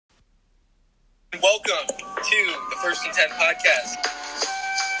Welcome to the First and 10 podcast.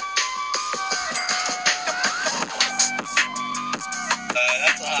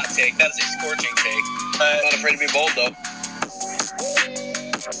 That's a hot take. That's a scorching take. Not afraid to be bold, though.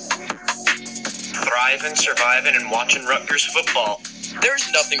 Thriving, surviving, and watching Rutgers football.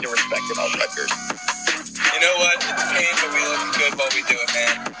 There's nothing to respect about Rutgers. You know what? It's pain, but we look good while we do it,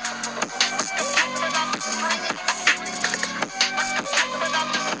 man.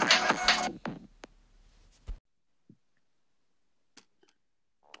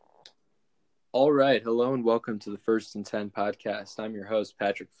 All right. Hello and welcome to the First and 10 podcast. I'm your host,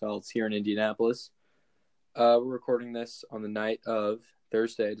 Patrick Feltz, here in Indianapolis. We're recording this on the night of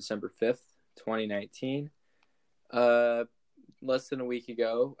Thursday, December 5th, 2019. Less than a week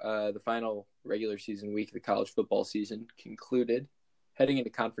ago, the final regular season week of the college football season concluded, heading into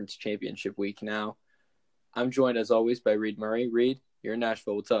conference championship week now. I'm joined, as always, by Reid Murray. Reid, you're in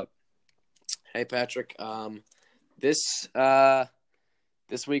Nashville. What's up? Hey, Patrick.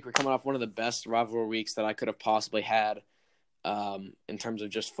 This week we're coming off one of the best rivalry weeks that I could have possibly had in terms of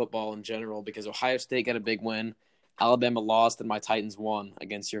just football in general, because Ohio State got a big win, Alabama lost, and my Titans won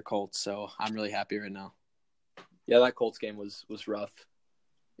against your Colts. So I'm really happy right now. Yeah, that Colts game was rough.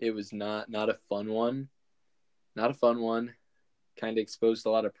 It was not a fun one. Not a fun one. Kind of exposed a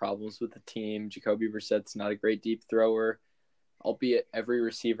lot of problems with the team. Jacoby Brissett's not a great deep thrower, albeit every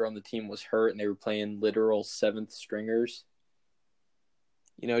receiver on the team was hurt and they were playing literal seventh stringers.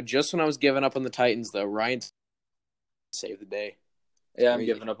 You know, just when I was giving up on the Titans, though, Ryan saved the day. Yeah, I'm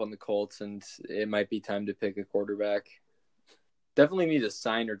giving up on the Colts, and it might be time to pick a quarterback. Definitely need to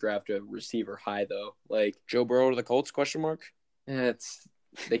sign or draft a receiver high, though. Like Joe Burrow to the Colts, question mark?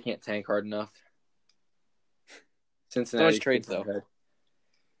 They can't tank hard enough. Cincinnati. Nice trades, though. Ahead.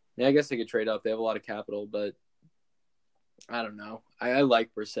 Yeah, I guess they could trade up. They have a lot of capital, but I don't know. I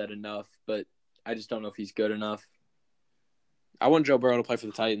like Brissett enough, but I just don't know if he's good enough. I want Joe Burrow to play for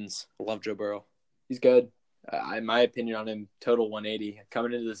the Titans. I love Joe Burrow. He's good. In my opinion on him, total 180.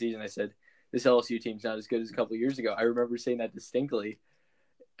 Coming into the season, I said, this LSU team's not as good as a couple of years ago. I remember saying that distinctly.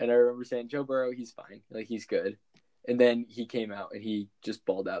 And I remember saying, Joe Burrow, he's fine. Like, he's good. And then he came out and he just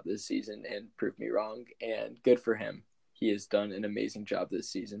balled out this season and proved me wrong. And good for him. He has done an amazing job this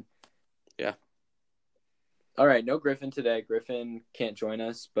season. Yeah. All right, no Griffin today. Griffin can't join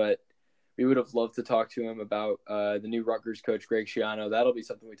us, but we would have loved to talk to him about the new Rutgers coach, Greg Schiano. That'll be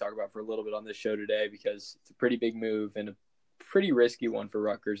something we talk about for a little bit on this show today, because it's a pretty big move and a pretty risky one for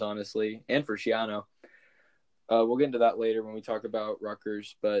Rutgers, honestly, and for Schiano. We'll get into that later when we talk about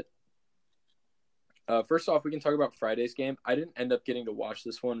Rutgers. But first off, we can talk about Friday's game. I didn't end up getting to watch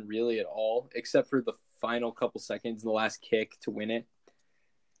this one really at all, except for the final couple seconds and the last kick to win it.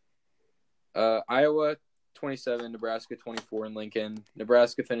 Iowa 27, Nebraska 24 in Lincoln.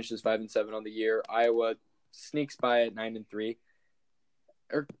 Nebraska finishes 5-7 on the year. Iowa sneaks by at 9-3.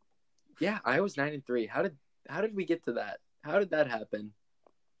 Iowa's 9-3. How did we get to that? How did that happen?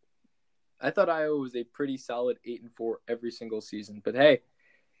 I thought Iowa was a pretty solid 8-4 every single season, but hey,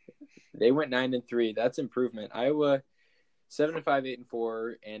 they went 9-3. That's improvement. Iowa 7-5,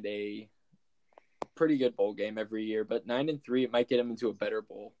 8-4, and a pretty good bowl game every year, but 9-3, it might get them into a better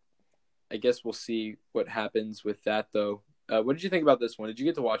bowl. I guess we'll see what happens with that, though. What did you think about this one? Did you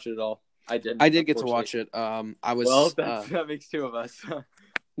get to watch it at all? I didn't. I did get to watch it. That makes two of us.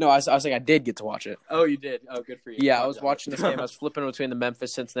 No, I was saying I did get to watch it. Oh, you did? Oh, good for you. Yeah, I was watching this game. I was flipping between the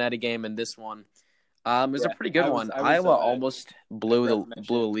Memphis-Cincinnati game and this one. It was a pretty good one. Iowa almost blew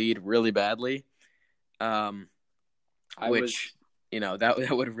a lead really badly, that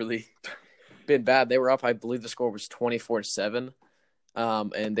would have really been bad. They were up. I believe the score was 24-7.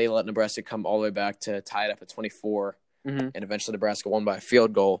 And they let Nebraska come all the way back to tie it up at 24, and eventually Nebraska won by a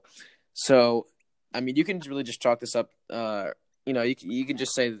field goal. So, I mean, you can really just chalk this up. You can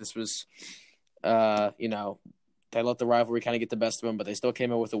just say that this was, they let the rivalry kind of get the best of them, but they still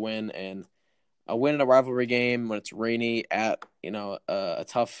came out with a win. And a win in a rivalry game when it's rainy at a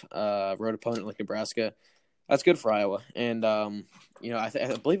tough road opponent like Nebraska, that's good for Iowa. And I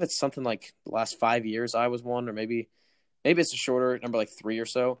believe it's something like the last 5 years Iowa's won, or maybe it's a shorter number, like 3 or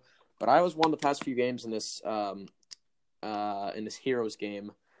so. But Iowa's won the past few games in this Heroes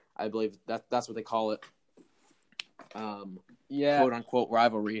game. I believe that's what they call it. Quote unquote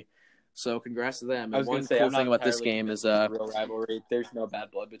rivalry. So congrats to them. And one cool thing about this game is real rivalry. There's no bad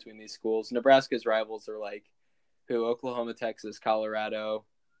blood between these schools. Nebraska's rivals are like Oklahoma, Texas, Colorado.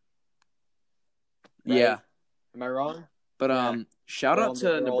 Right? Yeah. Am I wrong? But shout out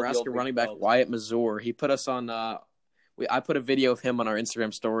to Nebraska running back Wyatt Mazur. He put us on. I put a video of him on our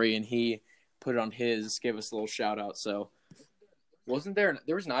Instagram story, and he put it on his. Gave us a little shout out. So Wasn't there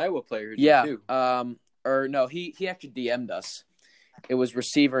was an Iowa player who Yeah. did too. Or no, he actually DM'd us. It was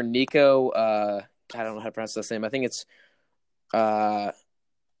receiver Nico. I don't know how to pronounce his name. I think it's God.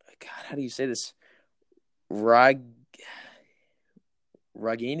 How do you say this? Ragiani.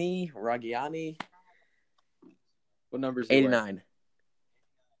 What numbers? 89.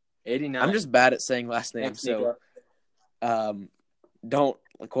 89. I'm just bad at saying last names, so don't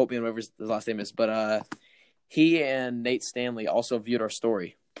quote me on whatever his last name is. But he and Nate Stanley also viewed our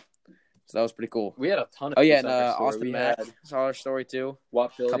story, so that was pretty cool. We had a ton of. Oh yeah, and Austin Mack saw our story too.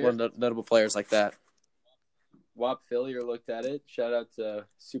 Wap a couple of notable players like that. Wap Fillier looked at it. Shout out to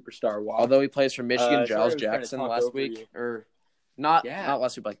superstar Wap. Although he plays for Michigan, Giles Jackson last week, or not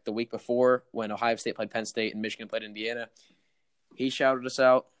last week, but like the week before when Ohio State played Penn State and Michigan played Indiana. He shouted us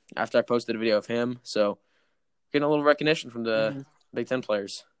out after I posted a video of him. So getting a little recognition from the Big Ten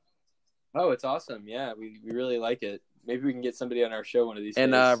players. Oh, it's awesome. Yeah, we really like it. Maybe we can get somebody on our show one of these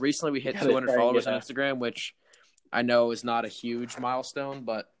days. And recently we hit 200 followers on Instagram, which I know is not a huge milestone,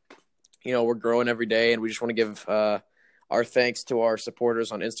 but we're growing every day, and we just want to give our thanks to our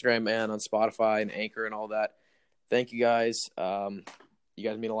supporters on Instagram and on Spotify and Anchor and all that. Thank you guys. You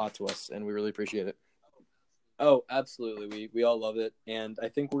guys mean a lot to us, and we really appreciate it. Oh, absolutely. We all love it, and I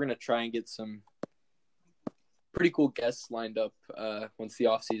think we're going to try and get some pretty cool guests lined up once the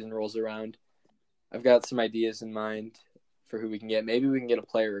off season rolls around. I've got some ideas in mind for who we can get. Maybe we can get a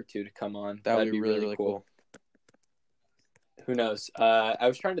player or two to come on. That'd be really cool. Who knows? I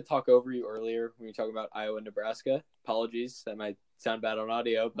was trying to talk over you earlier when you were talking about Iowa and Nebraska. Apologies. That might sound bad on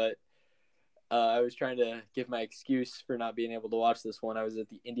audio, but I was trying to give my excuse for not being able to watch this one. I was at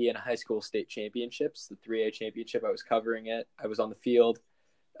the Indiana High School State Championships, the 3A championship. I was covering it. I was on the field.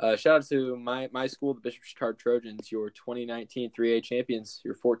 Shout out to my school, the Bishop Chatard Trojans, your 2019 3A champions,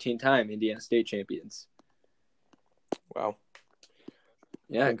 your 14-time Indiana State champions. Wow.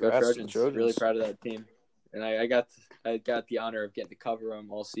 Yeah, go Trojans. Really proud of that team. And I got the honor of getting to cover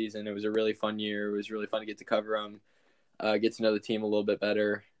them all season. It was a really fun year. It was really fun to get to cover them, get to know the team a little bit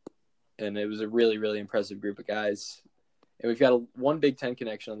better. And it was a really, really impressive group of guys. And we've got one Big Ten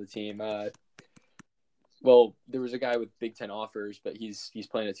connection on the team. Well, there was a guy with Big Ten offers, but he's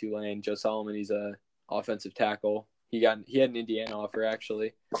playing at Tulane. Joe Solomon, he's a offensive tackle. He had an Indiana offer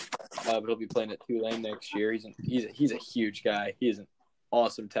actually, but he'll be playing at Tulane next year. He's a huge guy. He is an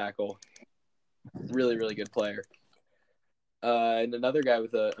awesome tackle. Really, really good player. And another guy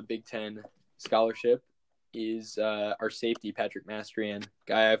with a Big Ten scholarship is our safety, Patrick Mastrian,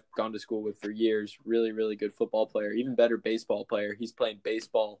 guy I've gone to school with for years. Really, really good football player, even better baseball player. He's playing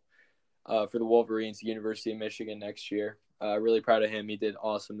baseball for the Wolverines, University of Michigan next year. Really proud of him. He did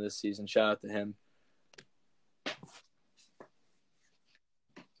awesome this season. Shout out to him.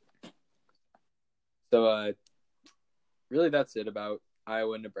 So, really, that's it about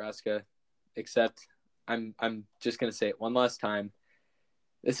Iowa and Nebraska. Except, I'm just gonna say it one last time.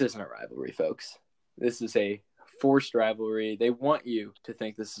 This isn't a rivalry, folks. This is a forced rivalry. They want you to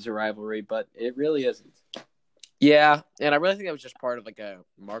think this is a rivalry, but it really isn't. Yeah, and I really think that was just part of like a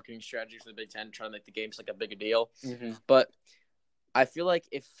marketing strategy for the Big Ten, trying to make the games like a bigger deal. Mm-hmm. But I feel like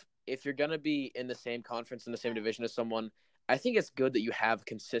if you're gonna be in the same conference in the same division as someone, I think it's good that you have a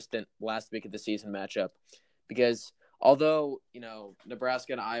consistent last week of the season matchup, because although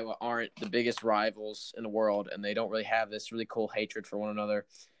Nebraska and Iowa aren't the biggest rivals in the world, and they don't really have this really cool hatred for one another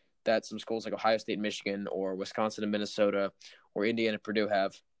that some schools like Ohio State and Michigan or Wisconsin and Minnesota or Indiana and Purdue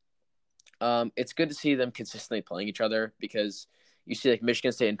have. It's good to see them consistently playing each other, because you see like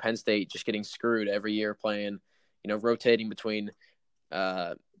Michigan State and Penn State just getting screwed every year playing, rotating between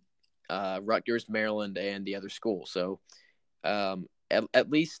Rutgers, Maryland, and the other school. So at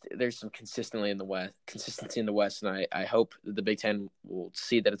least there's some consistency in the West, and I hope that the Big Ten will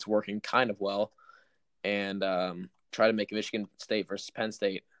see that it's working kind of well, and try to make Michigan State versus Penn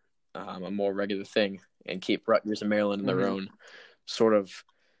State a more regular thing, and keep Rutgers and Maryland in their own sort of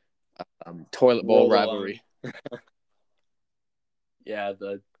toilet bowl rivalry. Yeah,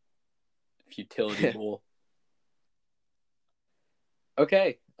 the futility bowl.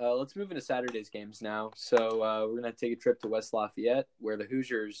 Okay, let's move into Saturday's games now. So we're going to take a trip to West Lafayette, where the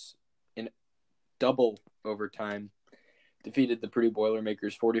Hoosiers, in double overtime, defeated the Purdue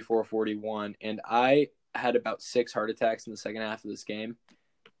Boilermakers 44-41. And I had about 6 heart attacks in the second half of this game.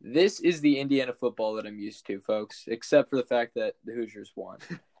 This is the Indiana football that I'm used to, folks, except for the fact that the Hoosiers won.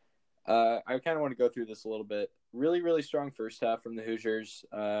 I kind of want to go through this a little bit. Really, really strong first half from the Hoosiers.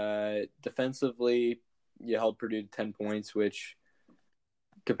 Defensively, you held Purdue to 10 points, which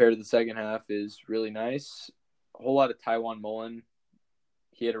compared to the second half is really nice. A whole lot of Tywan Mullen.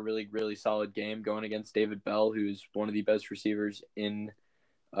 he had a really, really solid game going against David Bell, who's one of the best receivers in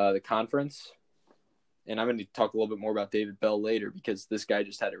the conference. And I'm going to talk a little bit more about David Bell later because this guy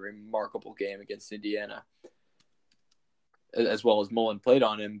just had a remarkable game against Indiana. As well as Mullen played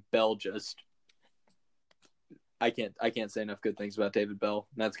on him, Bell just I can't say enough good things about David Bell.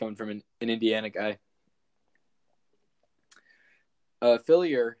 And that's coming from an Indiana guy.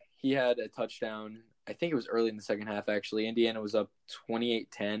 Fillier, he had a touchdown. I think it was early in the second half, actually. Indiana was up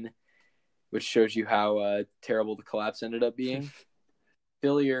 28-10, which shows you how terrible the collapse ended up being.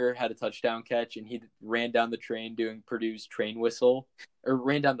 Fillier had a touchdown catch, and he ran down the train doing Purdue's train whistle. Or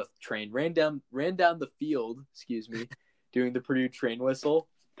ran down the field, doing the Purdue train whistle.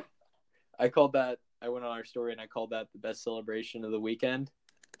 I went on our story, and I called that the best celebration of the weekend.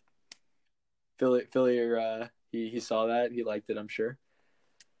 Fillier, he saw that. He liked it, I'm sure.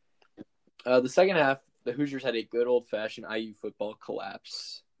 The second half, the Hoosiers had a good old-fashioned IU football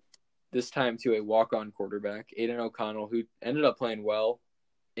collapse. This time to a walk-on quarterback, Aiden O'Connell, who ended up playing well,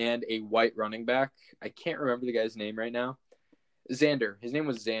 and a white running back. I can't remember the guy's name right now. Xander. His name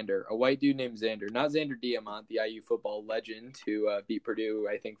was Xander. A white dude named Xander. Not Xander Diamant, the IU football legend who beat Purdue,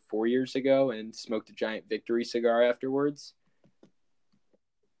 I think, 4 years ago and smoked a giant victory cigar afterwards.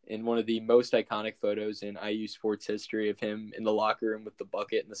 In one of the most iconic photos in IU sports history of him in the locker room with the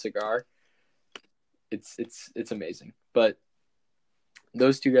bucket and the cigar. It's amazing. But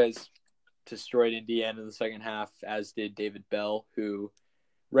those two guys destroyed Indiana in the second half, as did David Bell, who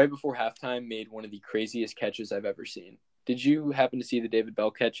right before halftime made one of the craziest catches I've ever seen. Did you happen to see the David Bell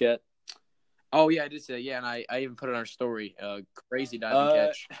catch yet? Oh, yeah, I did see that. Yeah, and I even put it on our story. Crazy diving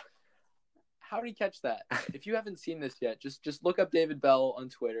catch. How did he catch that? If you haven't seen this yet, just look up David Bell on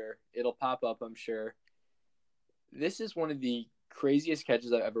Twitter. It'll pop up, I'm sure. This is one of the craziest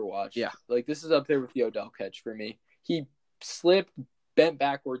catches I've ever watched. Yeah. Like, this is up there with the Odell catch for me. He slipped, bent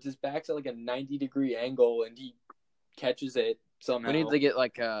backwards. His back's at like a 90-degree angle, and he catches it somehow. We need to get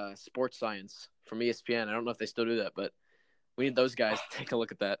like sports science from ESPN. I don't know if they still do that, but we need those guys to take a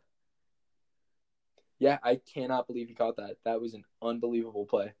look at that. Yeah, I cannot believe he caught that. That was an unbelievable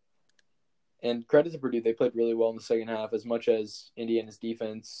play. And credit to Purdue, they played really well in the second half, as much as Indiana's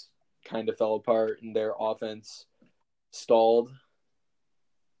defense kind of fell apart and their offense stalled.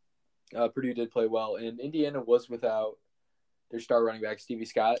 Purdue did play well, and Indiana was without their star running back, Stevie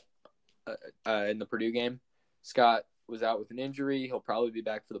Scott, in the Purdue game. Scott was out with an injury. He'll probably be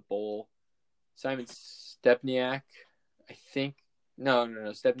back for the bowl. Simon Stepniak, I think. No,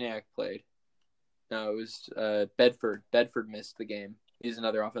 Stepniak played. No, it was Bedford. Bedford missed the game. He's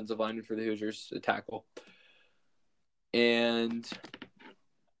another offensive lineman for the Hoosiers, a tackle. And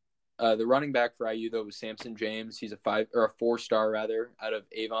the running back for IU, though, was Samson James. He's a 4-star, rather, out of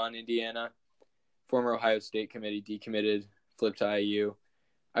Avon, Indiana. Former Ohio State committee, decommitted, flipped to IU.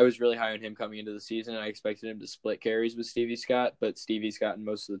 I was really high on him coming into the season. I expected him to split carries with Stevie Scott, but Stevie's gotten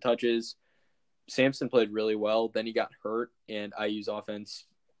most of the touches. Samson played really well. Then he got hurt, and IU's offense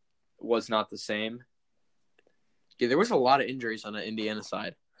was not the same. Yeah, there was a lot of injuries on the Indiana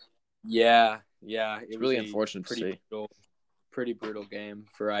side. Yeah. It's really unfortunate to see. Pretty brutal game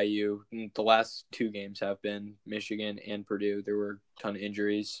for IU. The last two games have been Michigan and Purdue. There were a ton of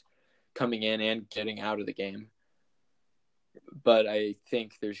injuries coming in and getting out of the game. But I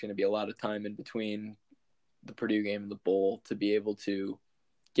think there's going to be a lot of time in between the Purdue game and the bowl to be able to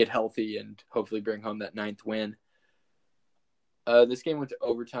get healthy and hopefully bring home that 9th win. This game went to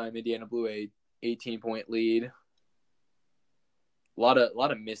overtime. Indiana blew a 18-point lead. A lot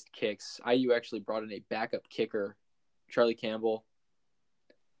of missed kicks. IU actually brought in a backup kicker, Charlie Campbell,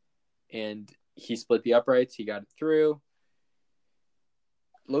 and he split the uprights. He got it through.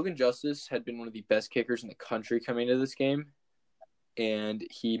 Logan Justice had been one of the best kickers in the country coming into this game, and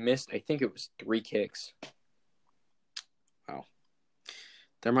he missed, I think it was 3 kicks. Wow.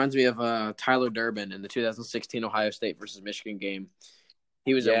 That reminds me of Tyler Durbin in the 2016 Ohio State versus Michigan game.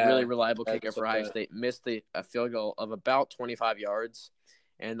 He was a really reliable kicker for Ohio State. Missed a field goal of about 25 yards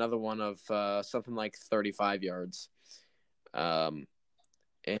and another one of something like 35 yards. There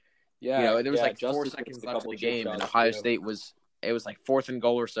was like 4 seconds left in the game, and Ohio State was like 4th and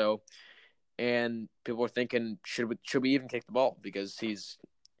goal or so. And people were thinking, should we even kick the ball? Because he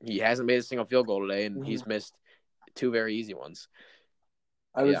hasn't made a single field goal today, and he's missed 2 very easy ones.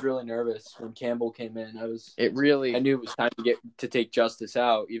 I was really nervous when Campbell came in. I knew it was time to take Justice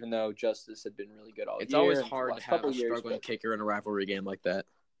out, even though Justice had been really good all year. It's always hard to have a struggling kicker in a rivalry game like that.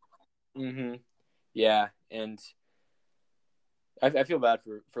 Mm-hmm. Yeah, and I feel bad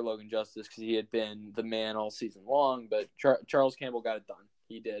for Logan Justice because he had been the man all season long, but Charles Campbell got it done.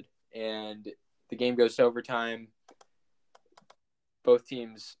 He did. And the game goes to overtime. Both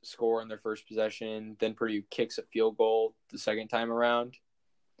teams score on their first possession. Then Purdue kicks a field goal the second time around.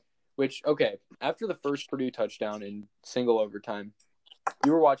 Which, okay, after the first Purdue touchdown in single overtime,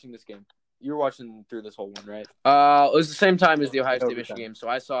 you were watching this game. You were watching through this whole one, right? It was the same time as the Ohio State Overtime. Michigan game, so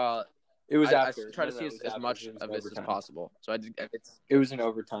I saw. It was I after. tried to see as much of this as possible. So it was in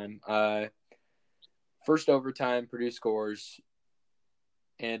overtime. First overtime, Purdue scores,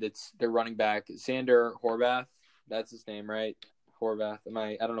 and it's their running back Xander Horvath. That's his name, right? Horvath.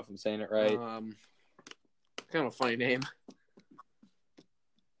 I don't know if I'm saying it right. Kind of a funny name.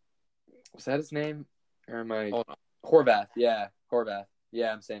 Was that his name? Or am I? Hold on. Horvath. Yeah, Horvath.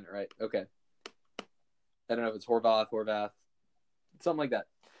 Yeah, I'm saying it right. Okay. I don't know if it's Horvath, something like that.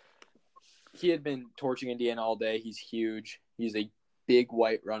 He had been torching Indiana all day. He's huge. He's a big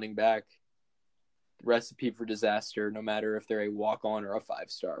white running back. Recipe for disaster, no matter if they're a walk-on or a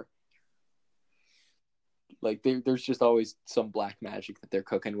 5-star. Like, there's just always some black magic that they're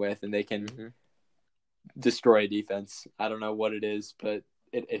cooking with, and they can destroy a defense. I don't know what it is, but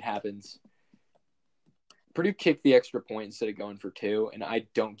it happens. Purdue kicked the extra point instead of going for 2, and I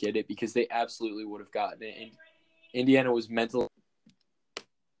don't get it because they absolutely would have gotten it. And Indiana was mentally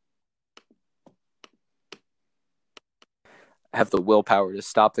have the willpower to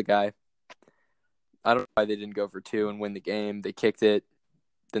stop the guy. I don't know why they didn't go for 2 and win the game. They kicked it.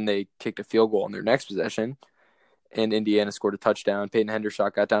 Then they kicked a field goal on their next possession, and Indiana scored a touchdown. Peyton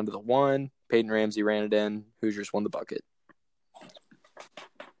Hendershot got down to the 1. Peyton Ramsey ran it in. Hoosiers won the bucket.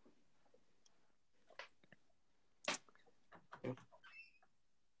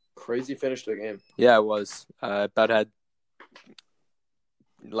 Crazy finish to the game. Yeah, it was. About had,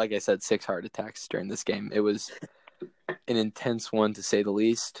 like I said, 6 heart attacks during this game. It was an intense one, to say the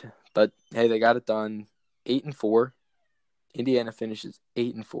least. But, hey, they got it done. 8-4. Indiana finishes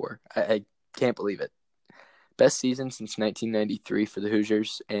 8-4. I can't believe it. Best season since 1993 for the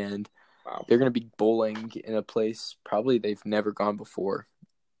Hoosiers, and they're going to be bowling in a place probably they've never gone before.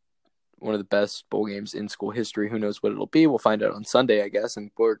 One of the best bowl games in school history. Who knows what it'll be? We'll find out on Sunday, I guess, and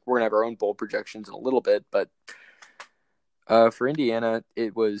we're going to have our own bowl projections in a little bit. But for Indiana,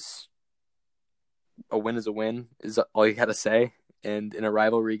 it was a win is a win, is all you got to say. And in a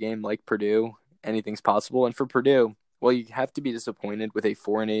rivalry game like Purdue, anything's possible. And for Purdue, well, you have to be disappointed with a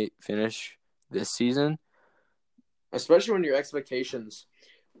 4-8 finish this season. Especially when your expectations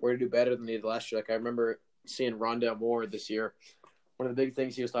were to do better than they did last year. Like, I remember seeing Rondale Moore this year. One of the big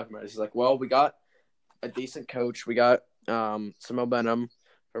things he was talking about is he's like, well, we got a decent coach. We got some momentum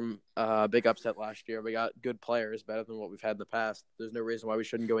from a big upset last year. We got good players, better than what we've had in the past. There's no reason why we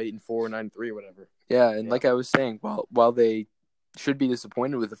shouldn't go 8-4, 9-3, whatever. Yeah, and like I was saying, while they should be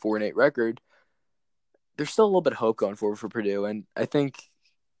disappointed with a 4-8 record, there's still a little bit of hope going forward for Purdue. And I think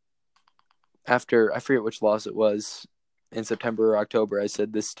after, I forget which loss it was, in September or October, I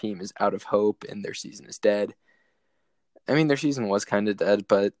said this team is out of hope and their season is dead. I mean, their season was kind of dead,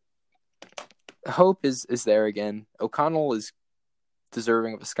 but hope is there again. O'Connell is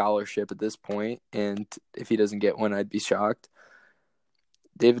deserving of a scholarship at this point, and if he doesn't get one, I'd be shocked.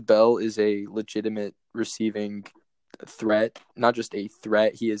 David Bell is a legitimate receiving threat, not just a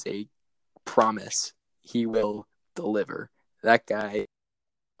threat, he is a promise. He will deliver. That guy,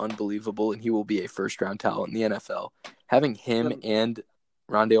 unbelievable, and he will be a first-round talent in the NFL. Having him and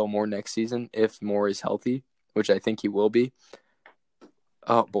Rondale Moore next season, if Moore is healthy, which I think he will be,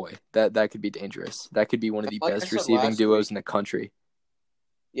 oh boy, that could be dangerous. That could be one of the best receiving duos in the country.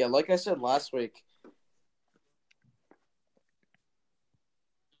 Yeah, like I said last week,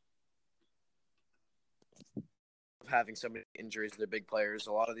 having so many injuries to their big players,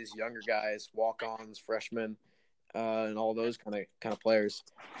 a lot of these younger guys, walk-ons, freshmen, and all those kind of players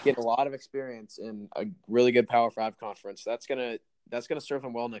get a lot of experience in a really good Power 5 conference. That's gonna serve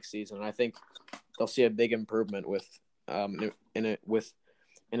them well next season. And I think they'll see a big improvement with an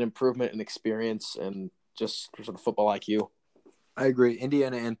improvement in experience and just sort of football IQ. I agree.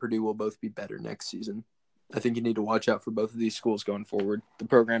 Indiana and Purdue will both be better next season. I think you need to watch out for both of these schools going forward. The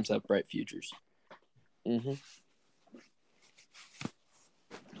programs have bright futures. Mm-hmm.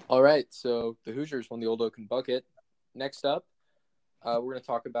 All right, so the Hoosiers won the Old Oaken Bucket. Next up, we're going to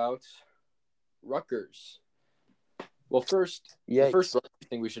talk about Rutgers. Well, the first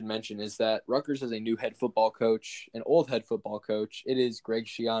thing we should mention is that Rutgers has a new head football coach, an old head football coach. It is Greg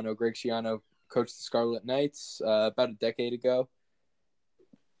Schiano. Greg Schiano coached the Scarlet Knights about a decade ago.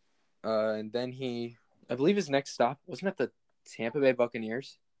 And then I believe his next stop, wasn't it the Tampa Bay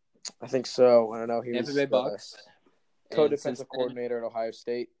Buccaneers? I think so. I don't know. He Tampa was Bay Bucks. Co-defensive coordinator at Ohio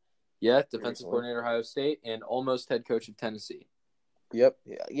State. Yeah, defensive coordinator at Ohio State, and almost head coach of Tennessee. Yep.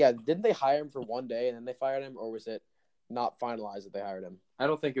 Yeah. Didn't they hire him for one day and then they fired him, or was it not finalized that they hired him? I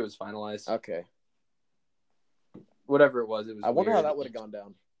don't think it was finalized. Okay. Whatever it was I wonder how weird. that would have gone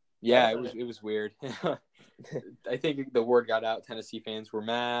down. Yeah, it was weird. I think the word got out. Tennessee fans were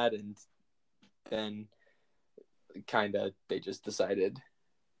mad, and then kind of they just decided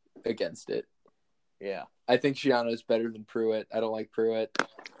against it. Yeah. I think Shiano's better than Pruitt. I don't like Pruitt.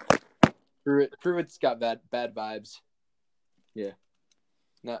 Pruitt's got bad vibes. Yeah.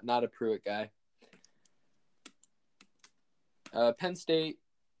 Not a Pruitt guy. Penn State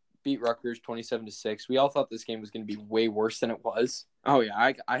beat Rutgers 27-6. We all thought this game was going to be way worse than it was. Oh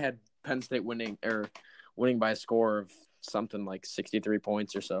yeah, I had Penn State winning by a score of something like 63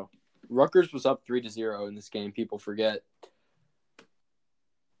 points or so. Rutgers was up 3-0 in this game. People forget.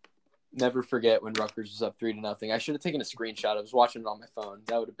 Never forget when Rutgers was up 3-0. I should have taken a screenshot. I was watching it on my phone.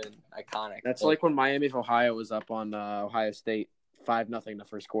 That would have been iconic. That's like when Miami of Ohio was up on Ohio State 5-0 in the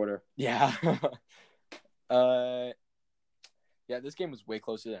first quarter. Yeah. Yeah, this game was way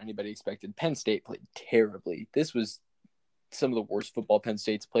closer than anybody expected. Penn State played terribly. This was some of the worst football Penn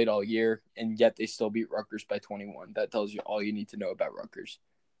State's played all year, and yet they still beat Rutgers by 21. That tells you all you need to know about Rutgers.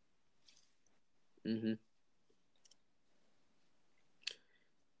 Mm-hmm.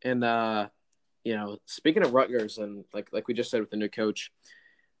 And speaking of Rutgers, and like we just said with the new coach,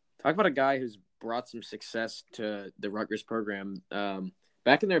 talk about a guy who's brought some success to the Rutgers program.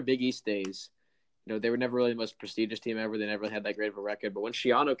 Back in their Big East days, they were never really the most prestigious team ever. They never really had that great of a record. But when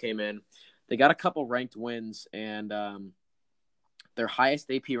Shiano came in, they got a couple ranked wins, and their highest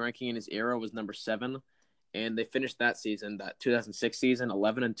AP ranking in his era was number 7. And they finished that season, that 2006 season,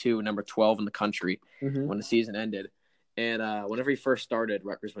 11-2, number 12 in the country when the season ended. And whenever he first started,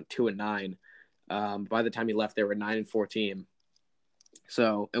 Rutgers went 2-9. By the time he left, they were a 9-4 team.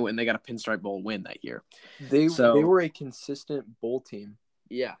 So, and they got a Pinstripe Bowl win that year. They were a consistent bowl team.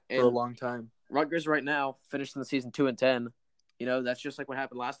 Yeah, for a long time. Rutgers right now finished in the season 2-10. That's just like what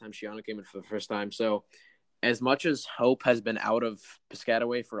happened last time Shiano came in for the first time. So, as much as hope has been out of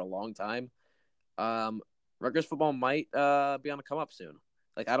Piscataway for a long time, Rutgers football might be on the come up soon.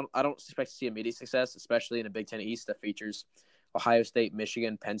 Like I don't expect to see immediate success, especially in a Big Ten East that features Ohio State,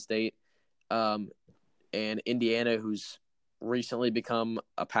 Michigan, Penn State, and Indiana, who's recently become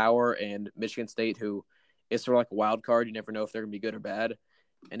a power, and Michigan State, who is sort of like a wild card. You never know if they're going to be good or bad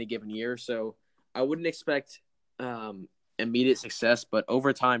any given year. So I wouldn't expect immediate success, but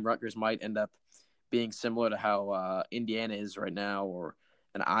over time, Rutgers might end up being similar to how Indiana is right now, or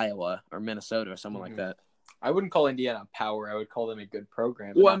an Iowa or Minnesota or someone like that. I wouldn't call Indiana a power. I would call them a good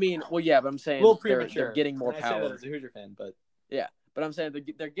program. Well, yeah, but I'm saying a little they're getting more power. I say that as a Hoosier fan, but yeah, but I'm saying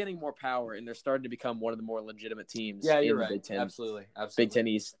they're getting more power, and they're starting to become one of the more legitimate teams. Yeah, you're in right. the Big Ten. Absolutely. Big Ten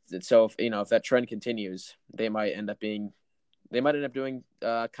East. So if that trend continues, they might end up doing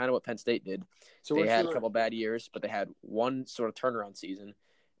kind of what Penn State did. So they had a couple bad years, but they had one sort of turnaround season,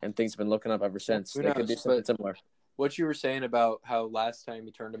 and things have been looking up ever since. They could do something similar. What you were saying about how last time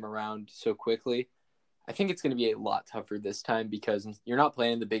you turned them around so quickly, I think it's going to be a lot tougher this time because you're not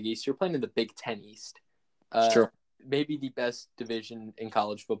playing in the Big East. You're playing in the Big Ten East. Sure. Maybe the best division in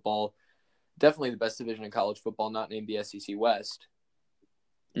college football. Definitely the best division in college football, not named the SEC West.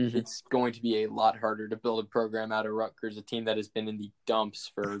 Mm-hmm. It's going to be a lot harder to build a program out of Rutgers, a team that has been in the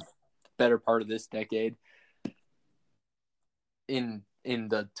dumps for the better part of this decade in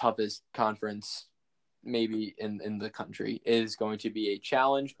the toughest conference maybe in the country. It is going to be a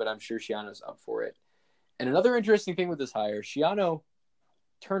challenge, but I'm sure Shiano's up for it. And another interesting thing with this hire, Shiano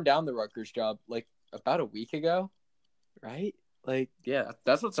turned down the Rutgers job like about a week ago, right? Like, yeah,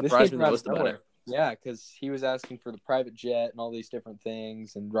 that's what surprised me the most about it. Yeah, because he was asking for the private jet and all these different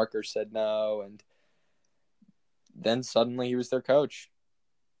things, and Rutgers said no, and then suddenly he was their coach.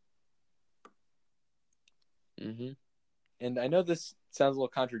 Mm-hmm. And I know this sounds a little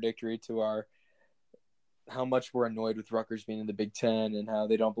contradictory to how much we're annoyed with Rutgers being in the Big Ten and how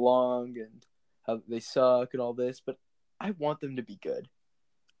they don't belong and how they suck and all this, but I want them to be good.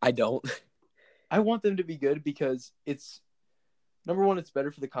 I don't. I want them to be good because it's number one, it's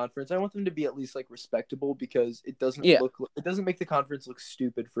better for the conference. I want them to be at least like respectable because it doesn't make the conference look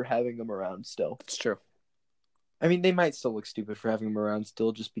stupid for having them around still. It's true. I mean, they might still look stupid for having them around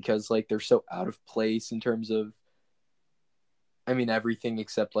still just because like they're so out of place in terms of everything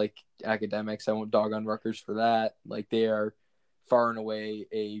except like academics. I won't dog on Rutgers for that. Like they are far and away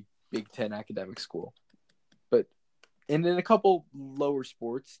a Big Ten academic school. But and in a couple lower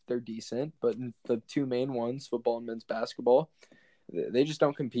sports, they're decent. But in the two main ones, football and men's basketball, they just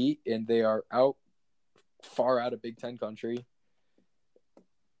don't compete, and they are far out of Big Ten country.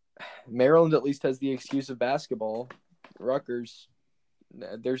 Maryland at least has the excuse of basketball. Rutgers,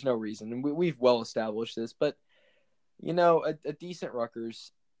 there's no reason. And we've well established this, but A decent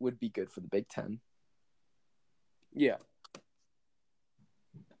Rutgers would be good for the Big Ten. Yeah.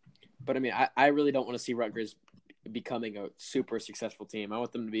 But, I mean, I really don't want to see Rutgers becoming a super successful team. I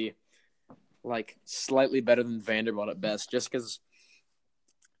want them to be, like, slightly better than Vanderbilt at best, just because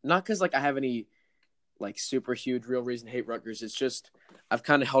 – not because, like, I have any, like, super huge real reason to hate Rutgers. It's just I've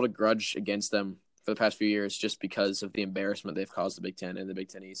kind of held a grudge against them for the past few years just because of the embarrassment they've caused the Big Ten and the Big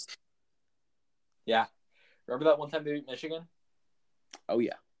Ten East. Yeah. Remember that one time they beat Michigan? Oh,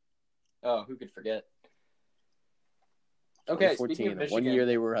 yeah. Oh, who could forget? Okay, speaking of Michigan. 1 year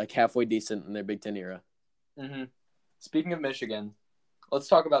they were like halfway decent in their Big Ten era. Mm-hmm. Speaking of Michigan, let's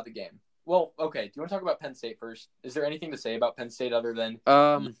talk about the game. Well, okay, do you want to talk about Penn State first? Is there anything to say about Penn State other than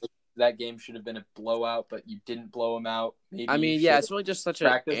that game should have been a blowout, but you didn't blow them out? Maybe it's really just such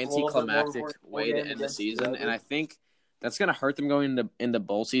an anticlimactic way to end the season, and I think that's going to hurt them going into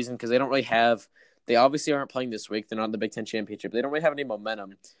bowl season because they don't really have – they obviously aren't playing this week. They're not in the Big Ten Championship. They don't really have any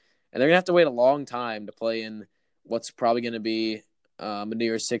momentum, and they're going to have to wait a long time to play in what's probably going to be a New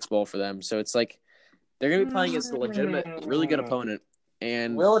Year's Six bowl for them. So it's like they're going to be playing against a legitimate, really good opponent.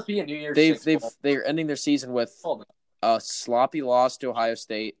 And will it be a New Year's Six bowl? They're ending their season with a sloppy loss to Ohio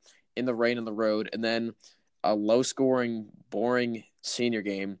State in the rain on the road, and then a low-scoring, boring senior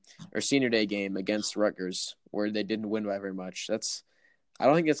day game against Rutgers where they didn't win by very much. I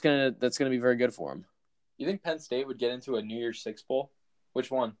don't think that's gonna be very good for them. You think Penn State would get into a New Year's Six bowl?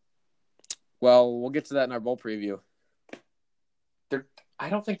 Which one? Well, we'll get to that in our bowl preview. I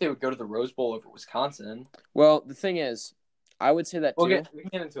don't think they would go to the Rose Bowl over Wisconsin. Well, the thing is, I would say that too. We can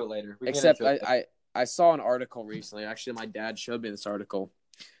get into it later. I saw an article recently. Actually, my dad showed me this article.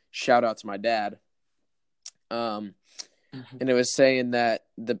 Shout out to my dad. And it was saying that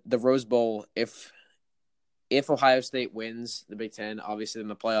the Rose Bowl, if Ohio State wins the Big Ten, obviously in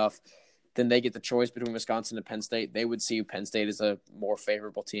the playoff, then they get the choice between Wisconsin and Penn State. They would see Penn State as a more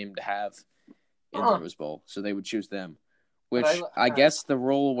favorable team to have in the Rose Bowl, so they would choose them. Which I guess the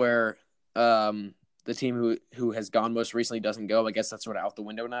rule where the team who has gone most recently doesn't go, I guess that's sort of out the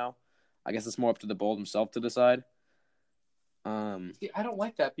window now. I guess it's more up to the bowl themselves to decide. See, I don't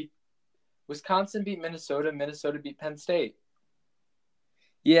like that. Wisconsin beat Minnesota. Minnesota beat Penn State.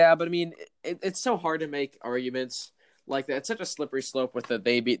 Yeah, but I mean, it's so hard to make arguments like that. It's such a slippery slope with the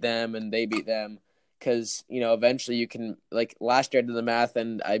they beat them and they beat them because, eventually you can – like last year I did the math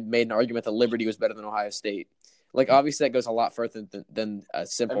and I made an argument that Liberty was better than Ohio State. Like, obviously that goes a lot further than a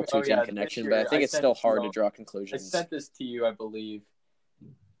simple two-team connection, but I think it's still hard to draw conclusions. I sent this to you, I believe.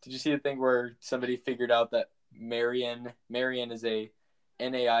 Did you see the thing where somebody figured out that Marion is a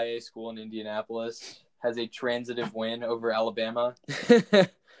NAIA school in Indianapolis, has a transitive win over Alabama?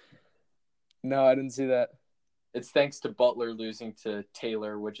 No, I didn't see that. It's thanks to Butler losing to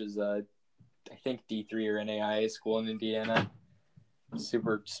Taylor, which is I think D3 or NAIA school in Indiana.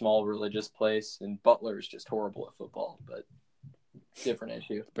 Super small religious place, and Butler is just horrible at football, but different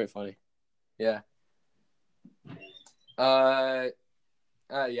issue. Pretty funny. Yeah.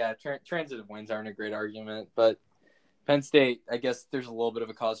 Transitive wins aren't a great argument, but Penn State, I guess there's a little bit of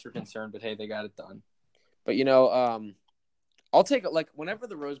a cause for concern, but hey, they got it done. But I'll take whenever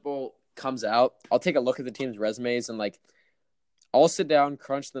the Rose Bowl comes out, I'll take a look at the team's resumes and I'll sit down,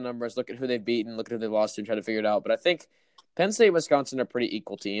 crunch the numbers, look at who they've beaten, look at who they've lost to, and try to figure it out. But I think Penn State and Wisconsin are pretty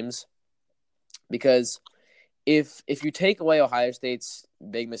equal teams because if you take away Ohio State's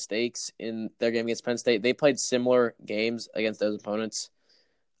big mistakes in their game against Penn State, they played similar games against those opponents.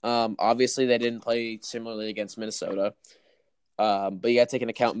 Obviously, they didn't play similarly against Minnesota. But you got to take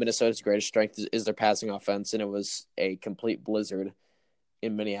into account Minnesota's greatest strength is their passing offense, and it was a complete blizzard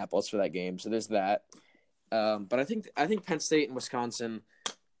in Minneapolis for that game. So there's that. But I think Penn State and Wisconsin,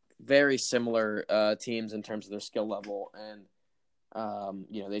 very similar teams in terms of their skill level, and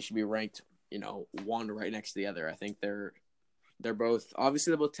they should be ranked one right next to the other. I think they're both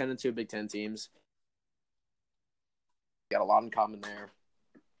 10-2 Big Ten teams. Got a lot in common there,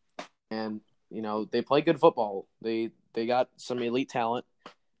 and they play good football. They got some elite talent.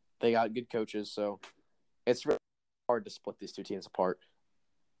 They got good coaches, so it's really hard to split these two teams apart.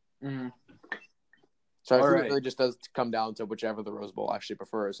 Mm-hmm. So I think it really just does come down to whichever the Rose Bowl actually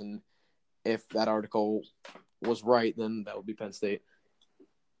prefers, and if that article was right, then that would be Penn State.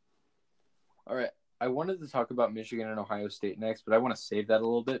 All right. I wanted to talk about Michigan and Ohio State next, but I want to save that a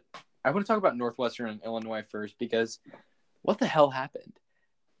little bit. I want to talk about Northwestern and Illinois first because what the hell happened?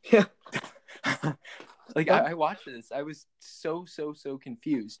 Yeah. I watched this. I was so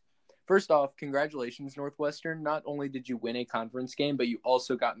confused. First off, congratulations, Northwestern. Not only did you win a conference game, but you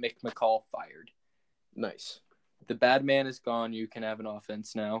also got Mick McCall fired. Nice. The bad man is gone. You can have an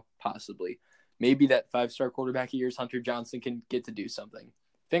offense now, possibly. maybe that 5-star quarterback of yours, Hunter Johnson, can get to do something.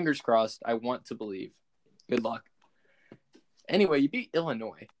 Fingers crossed. I want to believe. Good luck. Anyway, you beat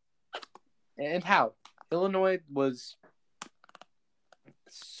Illinois. And how? Illinois was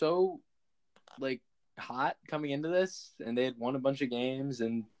so, hot coming into this, and they had won a bunch of games,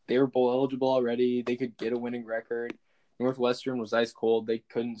 and they were bowl eligible already. They could get a winning record. Northwestern was ice cold. They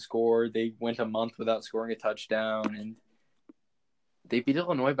couldn't score. They went a month without scoring a touchdown, and they beat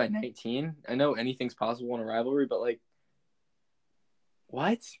Illinois by 19. I know anything's possible in a rivalry, but,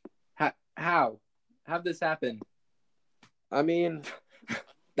 what? How? How'd this happen? I mean,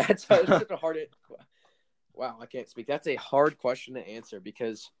 that's such a hard. Wow, I can't speak. That's a hard question to answer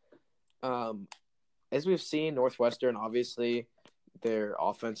because, as we've seen, Northwestern obviously their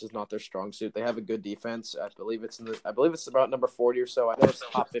offense is not their strong suit. They have a good defense. I believe it's about number 40 or so. I know it's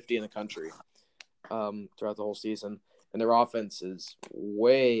top 50 in the country throughout the whole season, and their offense is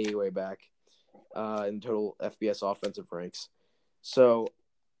way back in total FBS offensive ranks. So,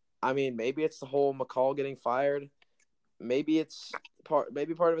 I mean, maybe it's the whole McCall getting fired. Maybe it's part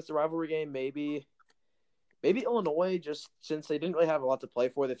of it's a rivalry game. Maybe Illinois, just since they didn't really have a lot to play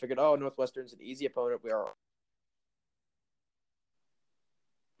for, they figured, oh, Northwestern's an easy opponent. We are.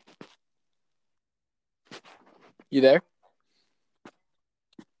 You there?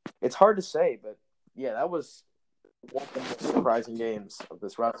 It's hard to say, but yeah, that was one of the most surprising games of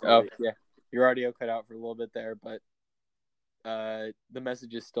this rivalry. Oh, yeah. Your audio cut out for a little bit there, but the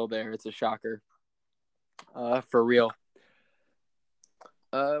message is still there. It's a shocker. For real.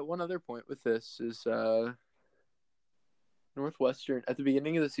 One other point with this is Northwestern, at the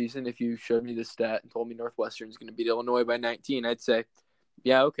beginning of the season, if you showed me this stat and told me Northwestern's going to beat Illinois by 19, I'd say,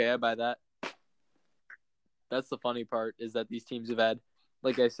 yeah, okay, I buy that. That's the funny part, is that these teams have had,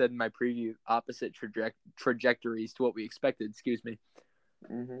 like I said in my preview, opposite trajectories to what we expected. Excuse me.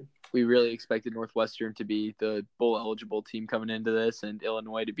 Mm-hmm. We really expected Northwestern to be the bowl-eligible team coming into this and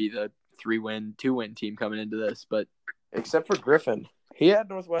Illinois to be the 3-win, 2-win team coming into this. But except for Griffin. He had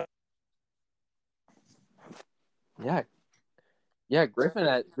Northwestern. Yeah, Griffin.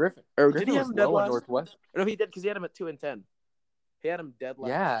 Or Griffin did he have was him dead low on last? Northwestern. No, he did because he had him at 2-10. He had him dead last.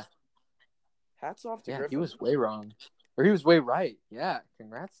 Yeah. Hats off to Yeah, Griffin. he was way wrong. Or he was way right. Yeah,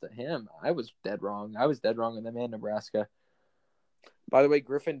 congrats to him. I was dead wrong. I was dead wrong on them and Nebraska. By the way,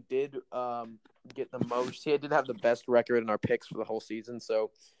 Griffin did get the most. He did have the best record in our picks for the whole season.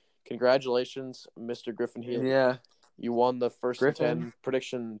 So, congratulations, Mr. Griffin Hill. Yeah. You won the first Griffin. 10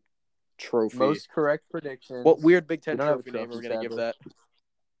 prediction trophy. Most correct predictions. What weird Big Ten We don't have a trophy name trophy, are we going to give that?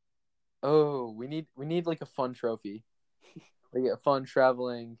 Oh, we need like a fun trophy. Like a fun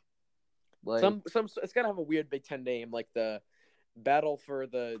traveling. Like It's got to have a weird Big Ten name, like the Battle for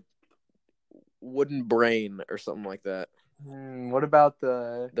the Wooden Brain or something like that. What about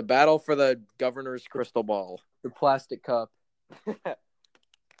the Battle for the Governor's Crystal Ball? The plastic cup.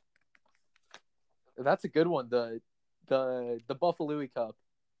 That's a good one. The Buffalo Cup.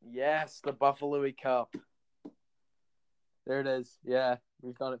 Yes, the Buffalo Cup. There it is. Yeah,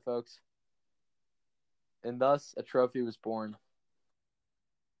 we've done it, folks. And thus, a trophy was born.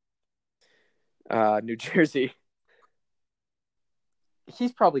 New Jersey.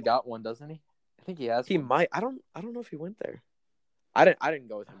 He's probably got one, doesn't he? I think he has. He might. I don't know if he went there. I didn't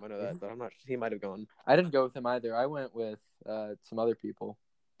go with him. I know that, but I'm not. He might have gone. I didn't go with him either. I went with some other people.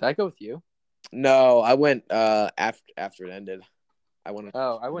 Did I go with you? No, I went after it ended. I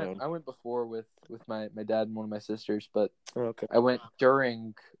went before with my dad and one of my sisters, but okay. I went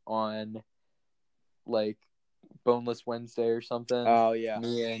during on like Boneless Wednesday or something. Oh yeah.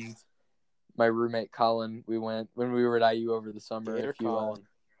 Me and my roommate Colin, we went when we were at IU over the summer. Gator if you Colin.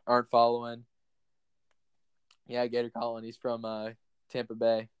 Aren't following. Yeah, Gator Colin. He's from Tampa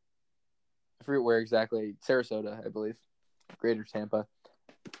Bay. I forget where exactly. Sarasota, I believe. Greater Tampa.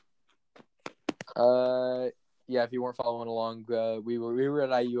 Yeah, if you weren't following along, we were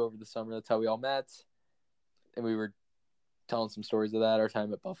at IU over the summer. That's how we all met, and we were telling some stories of that. Our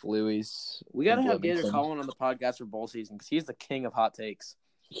time at Buffalo's. We gotta have Gator Colin on the podcast for bowl season because he's the king of hot takes.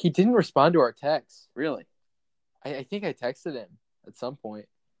 He didn't respond to our texts. Really? I think I texted him at some point.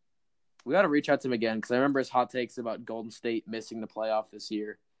 We got to reach out to him again because I remember his hot takes about Golden State missing the playoff this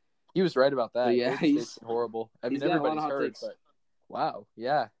year. He was right about that. But yeah, he's horrible. I mean, everybody's heard, but wow,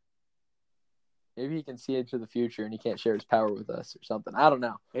 yeah. Maybe he can see into the future and he can't share his power with us or something. I don't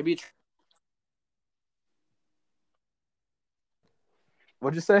know. Maybe.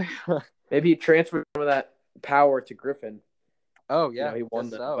 What'd you say? Maybe he transferred some of that power to Griffin. Oh yeah, he won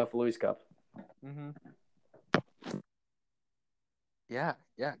the Buffalo's Cup. Mm-hmm. Yeah.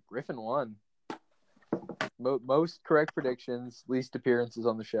 Griffin won. Most correct predictions, least appearances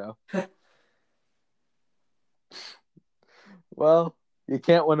on the show. Well, you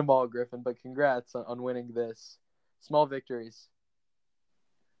can't win them all, Griffin, but congrats on winning this. Small victories.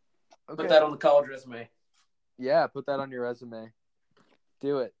 Okay. Put that on the college resume. Yeah, put that on your resume.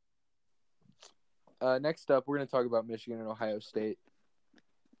 Do it. Next up, we're going to talk about Michigan and Ohio State.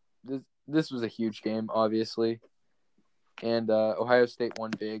 This was a huge game, obviously. And Ohio State won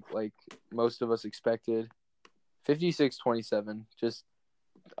big, like most of us expected. 56-27, just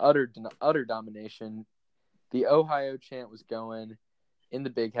utter domination. The Ohio chant was going in the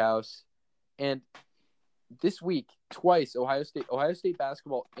big house. And this week, twice, Ohio State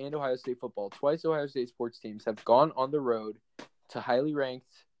basketball and Ohio State football, twice Ohio State sports teams have gone on the road to highly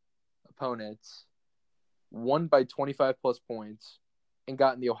ranked opponents, won by 25-plus points, and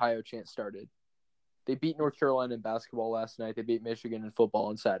gotten the Ohio chant started. They beat North Carolina in basketball last night. They beat Michigan in football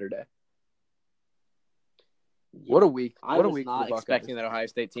on Saturday. What a week. I what a was week not for the expecting Buckeyes. that Ohio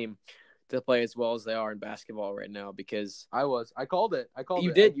State team to play as well as they are in basketball right now because I called it. you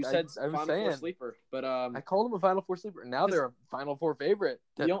it. did. You said I was Final saying, Four sleeper. But I called them a Final Four sleeper. Now they're a Final Four favorite.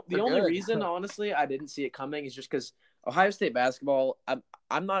 the only reason, honestly, I didn't see it coming is just because Ohio State basketball,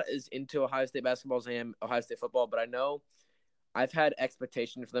 I'm not as into Ohio State basketball as I am Ohio State football, but I know I've had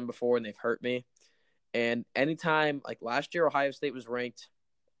expectations for them before and they've hurt me. And anytime, like last year, Ohio State was ranked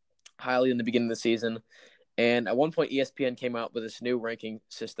highly in the beginning of the season. And at one point, ESPN came out with this new ranking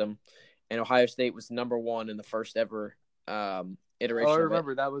system, and Ohio State was number one in the first ever iteration. Oh, I of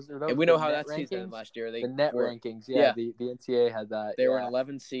remember it. that was And we know how net that season ended last year. The net rankings, yeah. The NCAA had that. They were an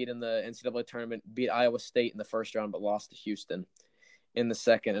 11 seed in the NCAA tournament, beat Iowa State in the first round, but lost to Houston in the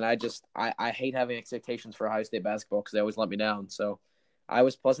second. And I hate having expectations for Ohio State basketball because they always let me down. So I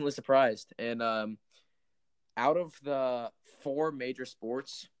was pleasantly surprised. And out of the four major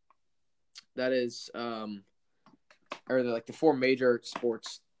sports, that is, or like the four major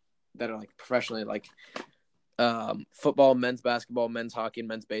sports that are like professionally, like football, men's basketball, men's hockey, and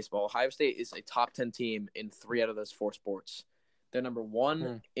men's baseball, Ohio State is a top 10 team in 3 out of those 4 sports. They're number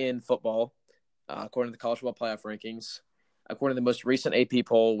 1 in football, according to the college football playoff rankings. According to the most recent AP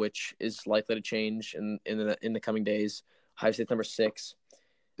poll, which is likely to change in the coming days, Ohio State's number 6.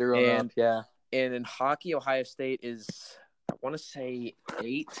 They're going up, yeah. And in hockey, Ohio State is, I want to say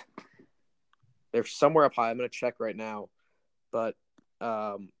 8. They're somewhere up high. I'm going to check right now. But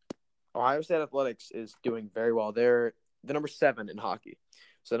Ohio State Athletics is doing very well. They're the number 7 in hockey.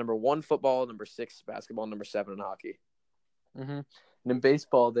 So number 1 football, number 6 basketball, number 7 in hockey. Mm-hmm. And in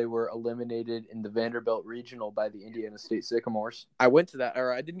baseball, they were eliminated in the Vanderbilt Regional by the Indiana State Sycamores. I went to that,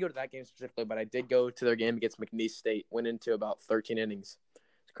 or I didn't go to that game specifically, but I did go to their game against McNeese State. Went into about 13 innings.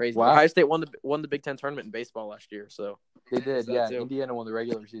 It's crazy. Wow. Ohio State won the Big Ten tournament in baseball last year. So they did, yeah. Indiana won the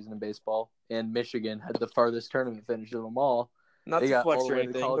regular season in baseball, and Michigan had the farthest tournament finish of them all. Not they to got flex all the or way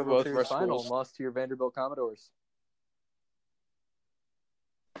to the anything, College but World both of Series our final schools. and lost to your Vanderbilt Commodores.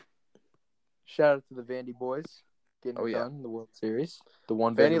 Shout out to the Vandy boys getting it done in the World Series. The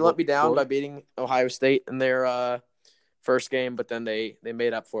one Vandy let me down scored by beating Ohio State in their first game, but then they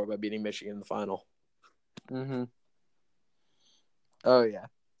made up for it by beating Michigan in the final. Mm-hmm. Oh, yeah.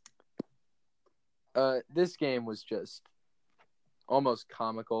 This game was just almost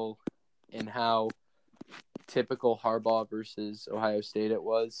comical in how typical Harbaugh versus Ohio State it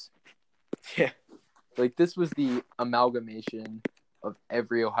was. Yeah. Like, this was the amalgamation of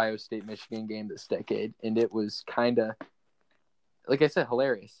every Ohio State-Michigan game this decade, and it was kind of, like I said,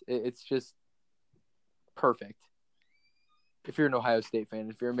 hilarious. It's just perfect. If you're an Ohio State fan,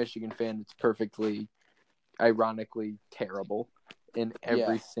 if you're a Michigan fan, it's perfectly, ironically terrible in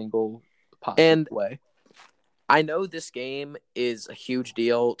every single possible way. I know this game is a huge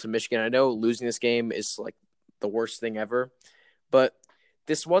deal to Michigan. I know losing this game is like the worst thing ever, but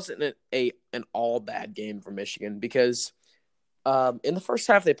this wasn't an all bad game for Michigan because in the first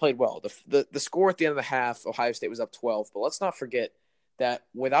half they played well. The score at the end of the half, Ohio State was up 12, but let's not forget that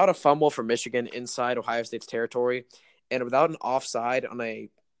without a fumble for Michigan inside Ohio State's territory and without an offside on a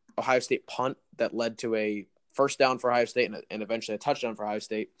Ohio State punt that led to a first down for Ohio State and eventually a touchdown for Ohio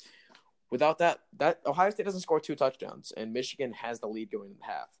State, without that Ohio State doesn't score 2 touchdowns, and Michigan has the lead going into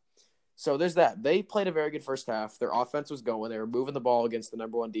half. So there's that. They played a very good first half. Their offense was going. They were moving the ball against the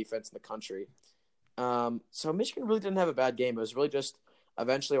number 1 defense in the country. So Michigan really didn't have a bad game. It was really just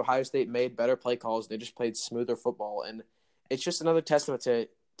eventually Ohio State made better play calls. They just played smoother football, and it's just another testament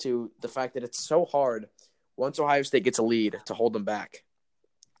to the fact that it's so hard once Ohio State gets a lead to hold them back.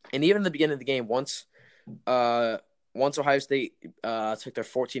 And even in the beginning of the game, once Ohio State took their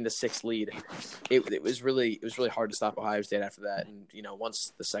 14-6 lead, it was really hard to stop Ohio State after that. And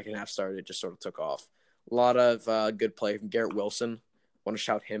once the second half started, it just sort of took off. A lot of good play from Garrett Wilson. I want to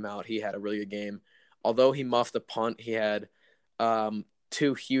shout him out. He had a really good game. Although he muffed a punt, he had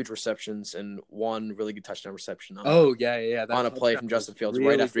 2 huge receptions and 1 really good touchdown reception on That a play from Justin Fields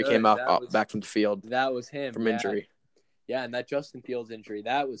really right after he came back from the field That was him. from injury. Yeah, and that Justin Fields injury,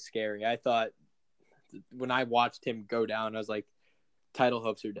 that was scary. I thought when I watched him go down, I was like, title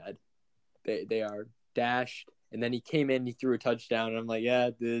hopes are dead. They are dashed. And then he came in, he threw a touchdown, and I'm like,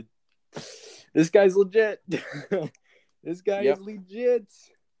 yeah, dude, this guy's legit. This guy is legit.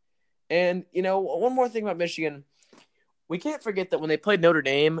 And, one more thing about Michigan. We can't forget that when they played Notre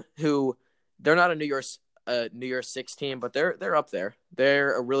Dame, who they're not a New Year's Six team, but they're up there.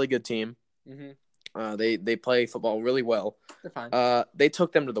 They're a really good team. Mm-hmm. They play football really well. They're fine. They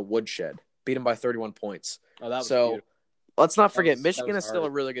took them to the woodshed, beat them by 31 points. Oh, that was beautiful. Let's not forget, Michigan is still a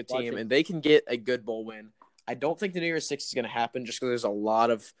really good team, and they can get a good bowl win. I don't think the New Year's Six is going to happen just because there's a lot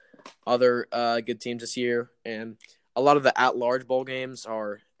of other good teams this year, and a lot of the at-large bowl games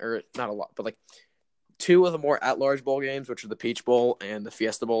or not a lot, but like 2 of the more at-large bowl games, which are the Peach Bowl and the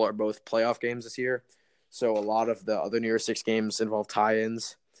Fiesta Bowl, are both playoff games this year. So a lot of the other New Year's Six games involve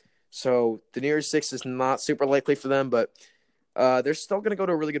tie-ins. So the New Year's Six is not super likely for them, but they're still going to go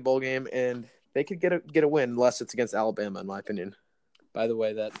to a really good bowl game, and they could get a win unless it's against Alabama, in my opinion. By the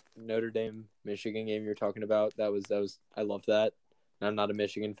way, that Notre Dame Michigan game you're talking about, that was I loved that. I'm not a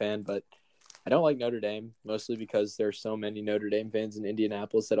Michigan fan, but I don't like Notre Dame, mostly because there's so many Notre Dame fans in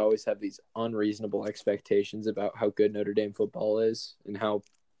Indianapolis that always have these unreasonable expectations about how good Notre Dame football is and how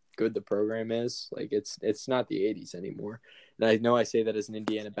good the program is. Like, it's not the 80s anymore. And I know I say that as an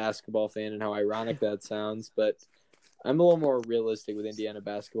Indiana basketball fan and how ironic that sounds, but I'm a little more realistic with Indiana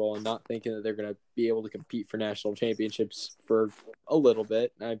basketball and not thinking that they're going to be able to compete for national championships for a little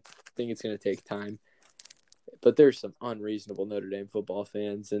bit. I think it's going to take time. But there's some unreasonable Notre Dame football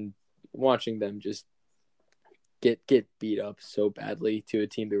fans, and watching them just get beat up so badly to a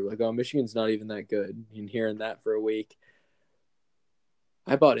team that were like, oh, Michigan's not even that good, and hearing that for a week.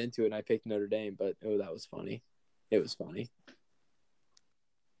 I bought into it and I picked Notre Dame, but that was funny. It was funny.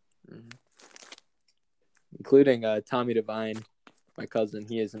 Mm-hmm. Including Tommy Devine, my cousin.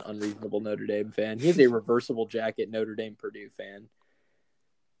 He is an unreasonable Notre Dame fan. He is a reversible jacket Notre Dame Purdue fan.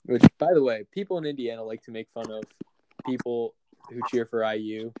 Which, by the way, people in Indiana like to make fun of people who cheer for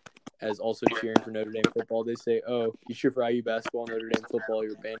IU as also cheering for Notre Dame football. They say, oh, you cheer for IU basketball, Notre Dame football,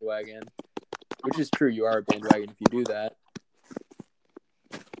 you're a bandwagon. Which is true, you are a bandwagon if you do that.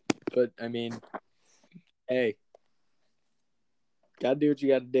 But, I mean, hey, gotta do what you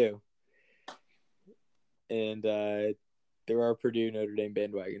gotta do. And there are Purdue Notre Dame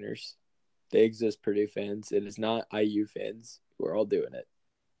bandwagoners. They exist, Purdue fans. It is not IU fans. We're all doing it.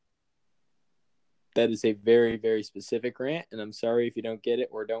 That is a very, very specific rant, and I'm sorry if you don't get it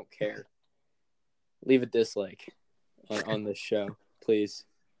or don't care. Leave a dislike on this show, please.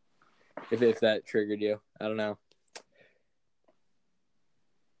 If that triggered you. I don't know.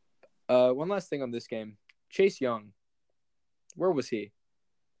 One last thing on this game. Chase Young. Where was he?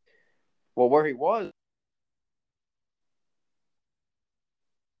 Well, where he was,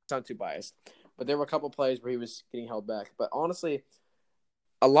 not too biased, but there were a couple plays where he was getting held back. But honestly,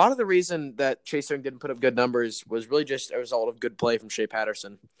 a lot of the reason that Chase Young didn't put up good numbers was really just a result of good play from Shea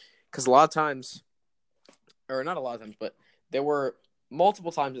Patterson. Because a lot of times, or not a lot of times, but there were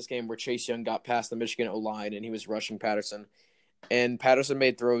multiple times this game where Chase Young got past the Michigan O-line and he was rushing Patterson. And Patterson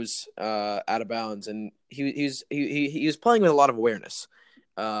made throws out of bounds, and he was playing with a lot of awareness.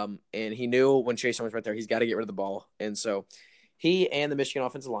 And he knew when Chase Young was right there, he's got to get rid of the ball. And so he and the Michigan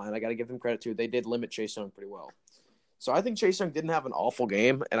offensive line, I got to give them credit too, they did limit Chase Young pretty well. So I think Chase Young didn't have an awful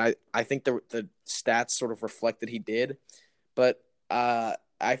game, and I think the stats sort of reflect that he did. But I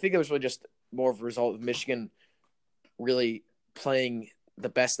think it was really just more of a result of Michigan really playing the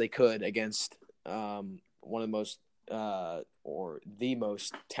best they could against one of the most or the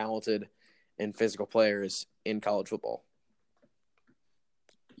most talented and physical players in college football.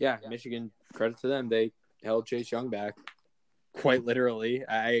 Yeah, Michigan, credit to them. They held Chase Young back quite literally.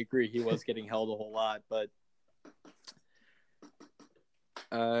 I agree. He was getting held a whole lot, but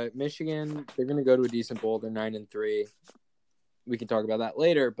Michigan, they're going to go to a decent bowl. They're 9-3. We can talk about that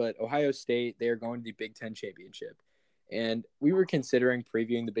later, but Ohio State, they are going to the Big Ten Championship. And we were considering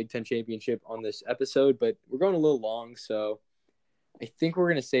previewing the Big Ten Championship on this episode, but we're going a little long, so I think we're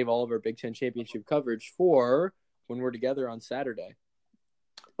going to save all of our Big Ten Championship coverage for when we're together on Saturday.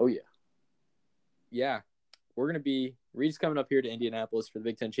 Oh, yeah. Yeah. We're going to be – Reid's coming up here to Indianapolis for the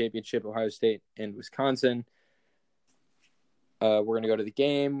Big Ten Championship, Ohio State and Wisconsin. We're going to go to the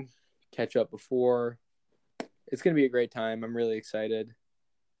game, catch up before. It's going to be a great time. I'm really excited.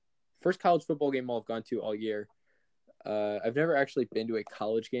 First college football game I've gone to all year. I've never actually been to a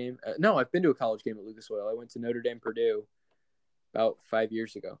college game. No, I've been to a college game at Lucas Oil. I went to Notre Dame, Purdue. about 5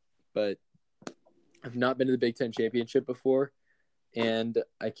 years ago. But I've not been to the Big Ten championship before, and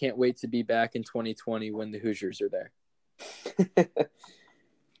I can't wait to be back in 2020 when the Hoosiers are there.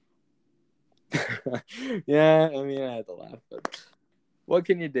 Yeah, I mean, I had to laugh, but what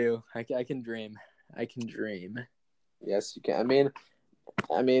can you do? I can dream. I can dream. Yes, you can.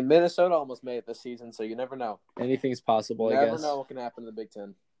 I mean, Minnesota almost made it this season, so you never know. Anything's possible, I Never guess. know what can happen in the Big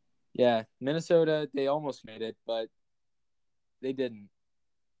Ten. Yeah, Minnesota, they almost made it, but they didn't.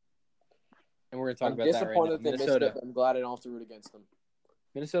 And we're going to talk about that right now. I'm disappointed they missed it. I'm glad I don't have to root against them.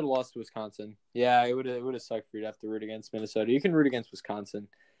 Minnesota lost to Wisconsin. Yeah, it would have sucked for you to have to root against Minnesota. You can root against Wisconsin.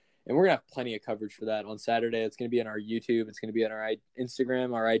 And we're going to have plenty of coverage for that on Saturday. It's going to be on our YouTube. It's going to be on our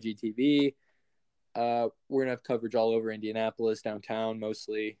Instagram, our IGTV. We're going to have coverage all over Indianapolis, downtown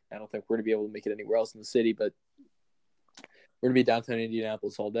mostly. I don't think we're going to be able to make it anywhere else in the city, but we're going to be downtown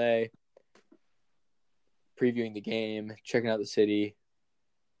Indianapolis all day, previewing the game, checking out the city,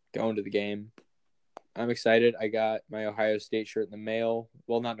 going to the game. I'm excited. I got my Ohio State shirt in the mail.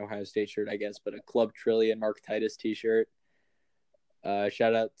 Well, not an Ohio State shirt, I guess, but a Club Trillion Mark Titus t-shirt.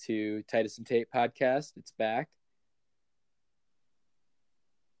 Shout out to Titus and Tate podcast. It's back.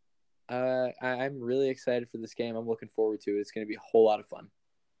 I'm really excited for this game. I'm looking forward to it. It's going to be a whole lot of fun.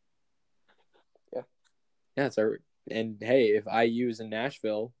 Yeah. Yeah, and hey, if IU is in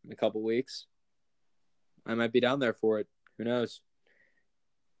Nashville in a couple weeks, I might be down there for it. Who knows?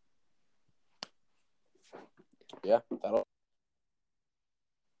 Yeah, that'll.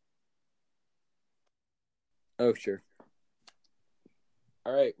 Oh, sure.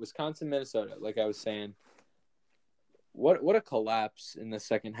 All right, Wisconsin, Minnesota. Like I was saying, what a collapse in the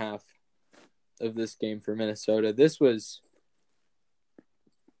second half of this game for Minnesota. This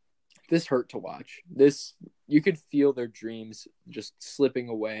hurt to watch. You could feel their dreams just slipping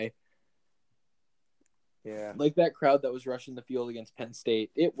away. Yeah, like that crowd that was rushing the field against Penn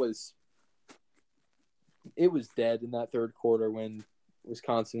State. It was dead in that third quarter when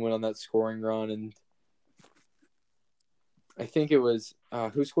Wisconsin went on that scoring run, and I think it was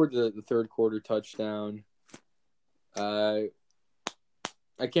who scored the third quarter touchdown. I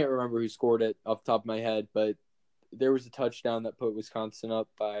can't remember who scored it off the top of my head, but there was a touchdown that put Wisconsin up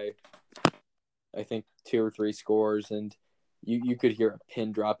by, I think, 2 or 3 scores, and you could hear a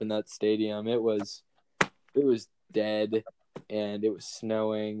pin drop in that stadium. It was dead, and it was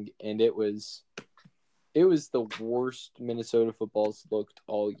snowing, and it was the worst Minnesota football's looked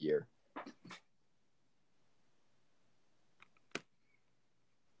all year.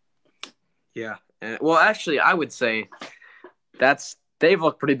 Yeah. Well, actually, I would say they've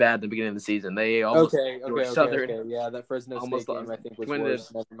looked pretty bad at the beginning of the season. They almost Okay. Yeah, that Fresno almost State game I think was when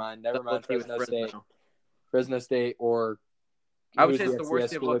worse. Never mind. Fresno State. Fresno. Fresno State or I would who's say it's the worst FCS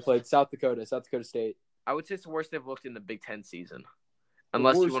they've school they looked. played? South Dakota State. I would say it's the worst they've looked in the Big Ten season,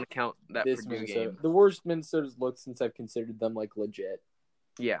 unless you want to count that This Purdue Minnesota. game. The worst Minnesota's looked since I've considered them like legit.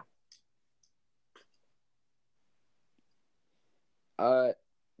 Yeah.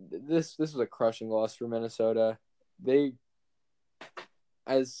 This was a crushing loss for Minnesota. They,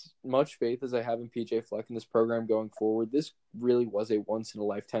 as much faith as I have in PJ Fleck in this program going forward, this really was a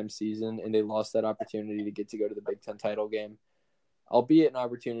once-in-a-lifetime season, and they lost that opportunity to go to the Big Ten title game. Albeit an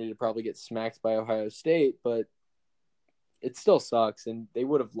opportunity to probably get smacked by Ohio State, but it still sucks, and they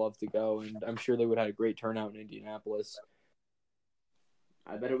would have loved to go, and I'm sure they would have had a great turnout in Indianapolis.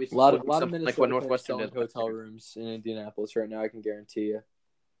 I bet it was A lot of Minnesota like what fans Northwestern selling did. hotel rooms in Indianapolis right now, I can guarantee you.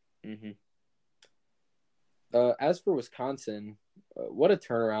 Mm-hmm. As for Wisconsin, what a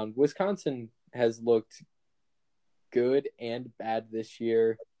turnaround. Wisconsin has looked good and bad this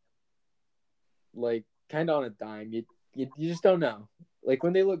year. Like, kind of on a dime. You just don't know. Like,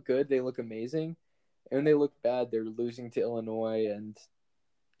 when they look good, they look amazing. And when they look bad, they're losing to Illinois and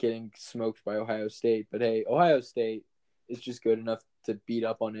getting smoked by Ohio State. But, hey, Ohio State is just good enough to beat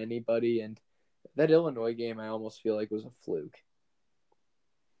up on anybody. And that Illinois game, I almost feel like was a fluke.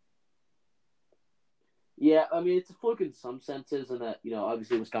 Yeah, I mean, it's a fluke in some senses, and that,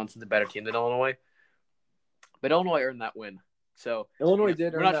 obviously Wisconsin's a better team than Illinois. But Illinois earned that win. So Illinois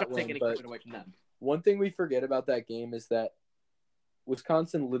did earn we're not that trying to take win, any but credit away from them. one thing we forget about that game is that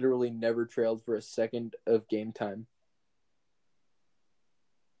Wisconsin literally never trailed for a second of game time.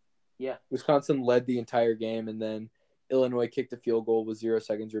 Yeah. Wisconsin led the entire game, and then Illinois kicked a field goal with 0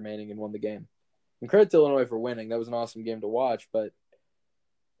 seconds remaining and won the game. And credit to Illinois for winning. That was an awesome game to watch, but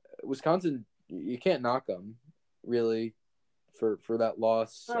Wisconsin, you can't knock them, really, for that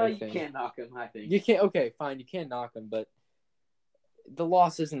loss. I think. You can't knock them, I think. You can't. Okay, fine. You can't knock them, but the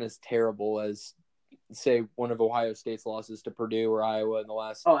loss isn't as terrible as, say, one of Ohio State's losses to Purdue or Iowa in the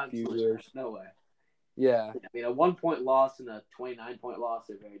last few years. No way. Yeah. I mean, a 1-point loss and a 29-point loss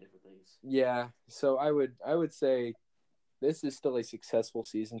are very different things. Yeah. So I would say this is still a successful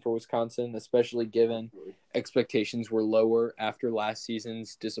season for Wisconsin, especially given expectations were lower after last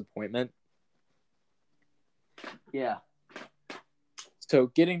season's disappointment. Yeah. So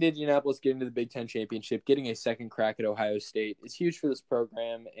getting to Indianapolis, getting to the Big Ten championship, getting a second crack at Ohio State is huge for this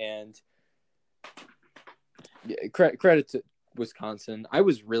program. And credit to Wisconsin. I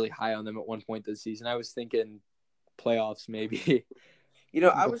was really high on them at one point this season. I was thinking playoffs maybe.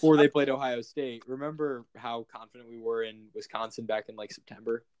 Before they played Ohio State. Remember how confident we were in Wisconsin back in like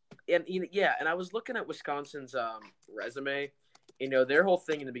September? And I was looking at Wisconsin's resume. Their whole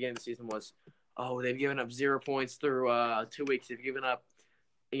thing in the beginning of the season was, they've given up 0 points through 2 weeks. They've given up,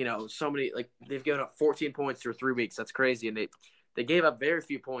 so many, they've given up 14 points through 3 weeks. That's crazy. And they gave up very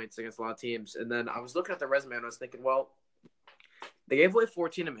few points against a lot of teams. And then I was looking at the resume and I was thinking, well, they gave away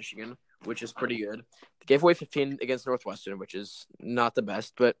 14 to Michigan, which is pretty good. They gave away 15 against Northwestern, which is not the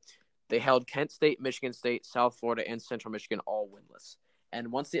best, but they held Kent State, Michigan State, South Florida, and Central Michigan all winless.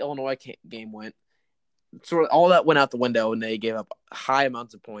 And once the Illinois game went, sort of all that went out the window, and they gave up high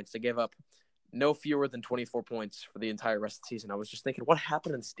amounts of points. They gave up no fewer than 24 points for the entire rest of the season. I was just thinking, what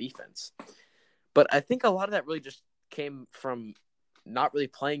happened in this defense? But I think a lot of that really just came from not really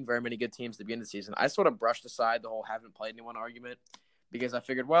playing very many good teams at the beginning of the season. I sort of brushed aside the whole haven't played anyone argument because I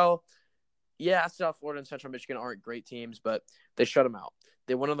figured, well, yeah, South Florida and Central Michigan aren't great teams, but they shut them out.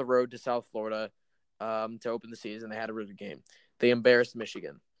 They went on the road to South Florida to open the season. They had a really good game. They embarrassed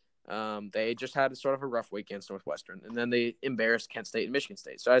Michigan. They just had sort of a rough week against Northwestern, and then they embarrassed Kent State and Michigan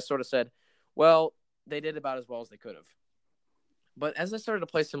State. So I sort of said, well, they did about as well as they could have. But as I started to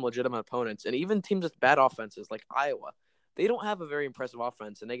play some legitimate opponents, and even teams with bad offenses like Iowa, they don't have a very impressive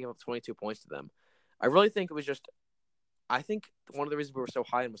offense, and they gave up 22 points to them. I really think it was just – I think one of the reasons we were so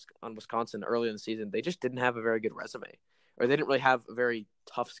high on Wisconsin early in the season, they just didn't have a very good resume, or they didn't really have a very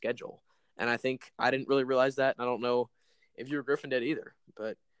tough schedule. And I think I didn't really realize that, and I don't know if you or Griffin did either,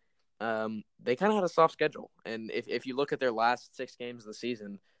 but they kind of had a soft schedule. And if you look at their last 6 games of the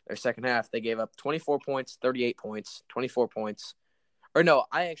season, their second half, they gave up 24 points, 38 points, 24 points. Or no,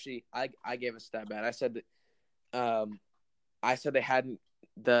 I gave a stat bad. I said they hadn't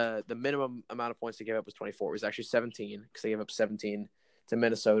the minimum amount of points they gave up was 24. It was actually 17 because they gave up 17 to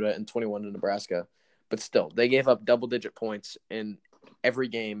Minnesota and 21 to Nebraska. But still, they gave up double-digit points in every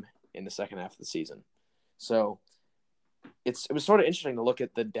game in the second half of the season. So it was sort of interesting to look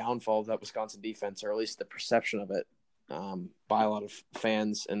at the downfall of that Wisconsin defense, or at least the perception of it, by a lot of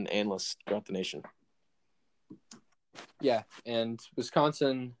fans and analysts throughout the nation. Yeah, and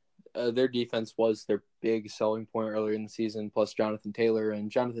Wisconsin, their defense was their big selling point earlier in the season, plus Jonathan Taylor,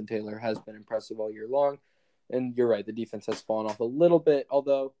 and Jonathan Taylor has been impressive all year long. And you're right, the defense has fallen off a little bit,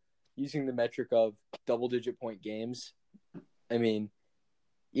 although using the metric of double-digit point games, I mean,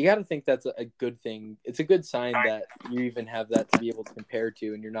 you got to think that's a good thing. It's a good sign that you even have that to be able to compare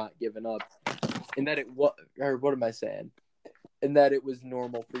to, and you're not giving up. And that what am I saying? And that it was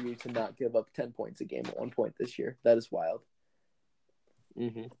normal for you to not give up 10 points a game at one point this year. That is wild.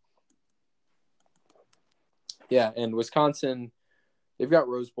 Mm-hmm. Yeah, and Wisconsin, they've got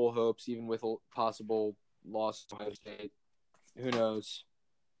Rose Bowl hopes, even with a possible loss to Ohio State. Who knows?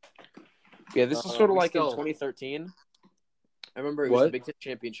 Yeah, this is sort of like in 2013. I remember it was the Big Ten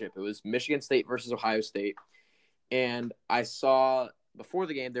Championship. It was Michigan State versus Ohio State. And I saw before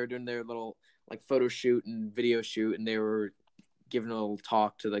the game they were doing their little photo shoot and video shoot, and they were giving a little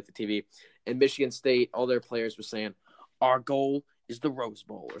talk to the TV. And Michigan State, all their players were saying, our goal is the Rose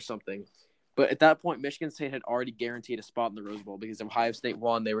Bowl or something. But at that point, Michigan State had already guaranteed a spot in the Rose Bowl because if Ohio State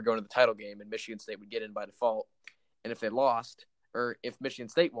won, they were going to the title game, and Michigan State would get in by default. And if they lost, or if Michigan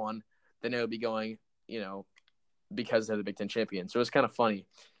State won, then it would be going, because they're the Big Ten champion. So it's kind of funny.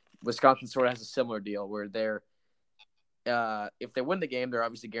 Wisconsin sort of has a similar deal where they're, if they win the game, they're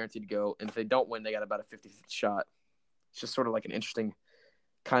obviously guaranteed to go. And if they don't win, they got about a 50-50 shot. It's just sort of like an interesting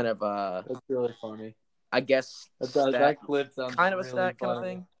kind of that's really funny. I guess that clip sounds kind of a really stat funny. kind of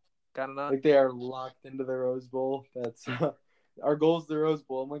thing. Kind of not. Like they are locked into the Rose Bowl. That's our goal is the Rose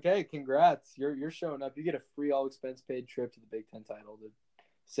Bowl. I'm like, hey, congrats. You're showing up. You get a free all expense paid trip to the Big Ten title to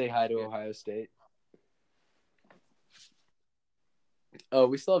say hi to Ohio State. Oh,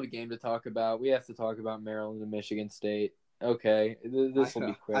 we still have a game to talk about. We have to talk about Maryland and Michigan State. Okay, this will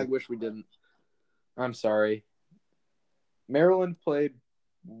be quick. I wish we didn't. I'm sorry. Maryland played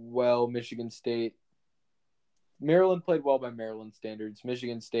well. Maryland played well by Maryland standards.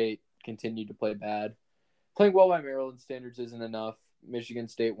 Michigan State continued to play bad. Playing well by Maryland standards isn't enough. Michigan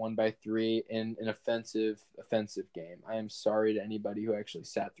State won by 3 in an offensive game. I am sorry to anybody who actually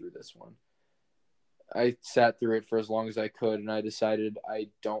sat through this one. I sat through it for as long as I could, and I decided I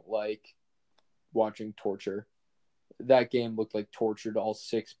don't like watching torture. That game looked like torture to all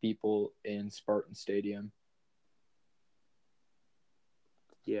 6 people in Spartan Stadium.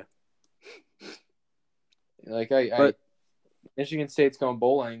 Yeah. Like But Michigan State's going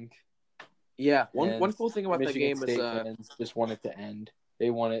bowling. yeah, one and cool thing about Michigan that game State is fans just want it to end.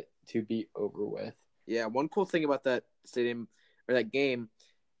 They want it to be over with. yeah, one cool thing about that stadium or that game,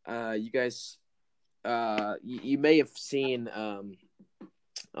 you guys, you may have seen on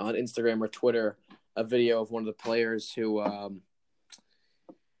Instagram or Twitter a video of one of the players who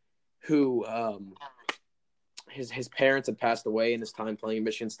his parents had passed away in his time playing at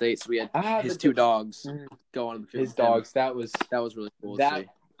Michigan State, so we had his 2 dogs go on the field. His dogs. That was really cool to see.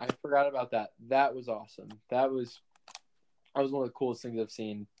 I forgot about that. That was awesome. That was one of the coolest things I've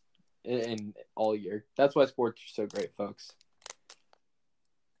seen in all year. That's why sports are so great, folks.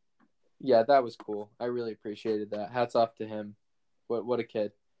 Yeah, that was cool. I really appreciated that. Hats off to him. What a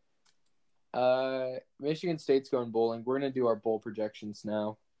kid. Michigan State's going bowling. We're going to do our bowl projections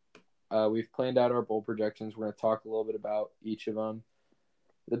now. We've planned out our bowl projections. We're going to talk a little bit about each of them.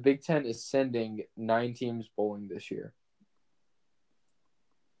 The Big Ten is sending 9 teams bowling this year,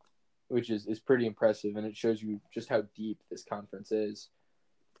 which is pretty impressive, and it shows you just how deep this conference is.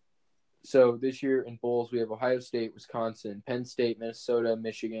 So this year in bowls, we have Ohio State, Wisconsin, Penn State, Minnesota,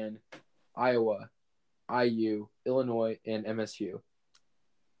 Michigan, Iowa, IU, Illinois, and MSU.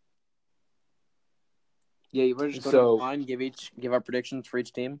 Yeah, you want to just go down the line, give our predictions for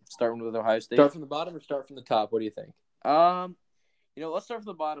each team, starting with Ohio State. Start from the bottom or start from the top? What do you think? Let's start from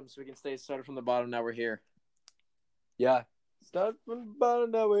the bottom so we can stay started from the bottom. Now we're here. Yeah, start from the bottom.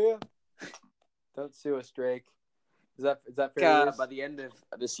 Now we're here. Don't sue us, Drake. Is that fair? By the end of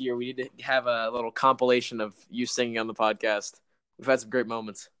this year, we need to have a little compilation of you singing on the podcast. We've had some great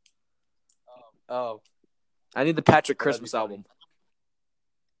moments. Oh. I need the Patrick Christmas album.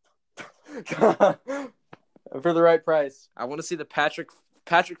 For the right price. I want to see the Patrick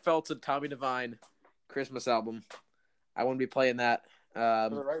Felton, Tommy Devine Christmas album. I want to be playing that For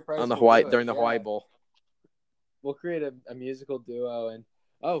the right price, on the we'll during the Hawaii Bowl. We'll create a musical duo, and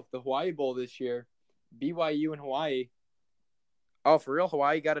the Hawaii Bowl this year, BYU and Hawaii. Oh, for real?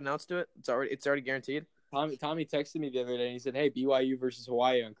 Hawaii got announced to it? It's already guaranteed? Tommy texted me the other day, and he said, hey, BYU versus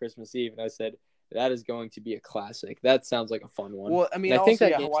Hawaii on Christmas Eve. And I said, that is going to be a classic. That sounds like a fun one. Well, I mean, I think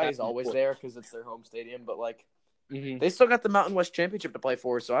that Hawaii is always there because it's their home stadium. But, they still got the Mountain West Championship to play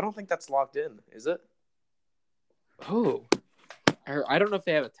for, so I don't think that's locked in, is it? Oh. I don't know if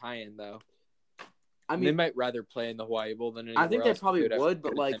they have a tie-in, though. I mean, they might rather play in the Hawaii Bowl than anywhere else. I think they probably would,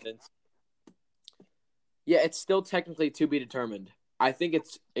 but, yeah, it's still technically to be determined. I think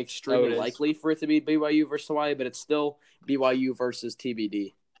it's extremely likely for it to be BYU versus Hawaii, but it's still BYU versus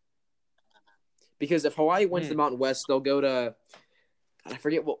TBD. Because if Hawaii wins the Mountain West, they'll go to – I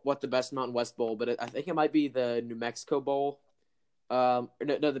forget what the best Mountain West Bowl, but I think it might be the New Mexico Bowl. No,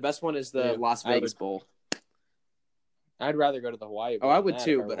 the best one is the Las Vegas Bowl. I'd rather go to the Hawaii Bowl. Oh, I would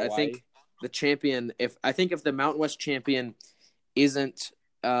too, but I think the champion – if the Mountain West champion isn't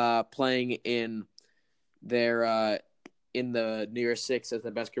playing in their in the New Year's Six as the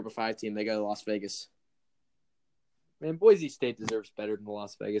best Group of 5 team, they go to Las Vegas. Man, Boise State deserves better than the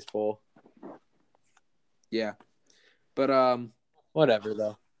Las Vegas Bowl. Yeah. But whatever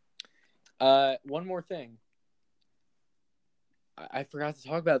though. One more thing. I forgot to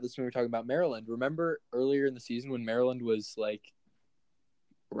talk about this when we were talking about Maryland. Remember earlier in the season when Maryland was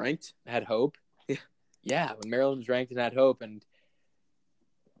ranked? Had hope? Yeah, when Maryland was ranked and had hope, and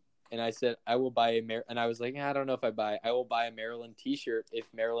I said I will buy and I was like, I don't know if I will buy a Maryland t-shirt if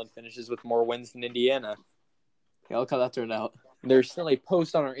Maryland finishes with more wins than Indiana. Yeah, look how that turned out. There's still a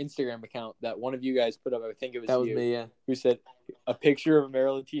post on our Instagram account that one of you guys put up. I think it was that was me, yeah. Who said a picture of a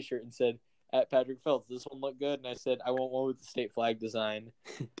Maryland t-shirt and said, at Patrick Phelps, this one look good? And I said, I want one with the state flag design.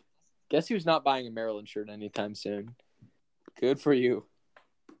 Guess who's not buying a Maryland shirt anytime soon? Good for you.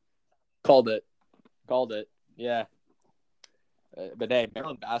 Called it. Yeah. But hey,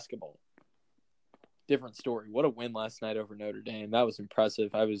 Maryland basketball. Different story. What a win last night over Notre Dame. That was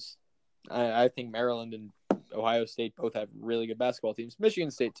impressive. I think Maryland and Ohio State both have really good basketball teams.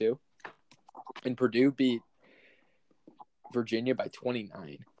 Michigan State too. And Purdue beat Virginia by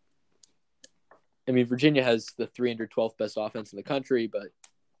 29. I mean, Virginia has the 312th best offense in the country, but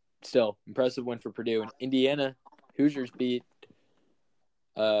still, impressive win for Purdue. And Indiana, Hoosiers beat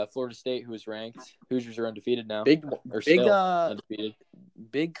Florida State, who is ranked. Hoosiers are undefeated now. Undefeated.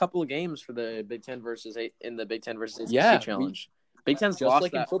 Big couple of games for the Big Ten versus ACC Challenge. Big Ten's just lost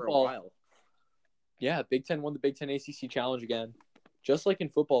like that in football for a while. Yeah, Big Ten won the Big Ten ACC Challenge again. just like in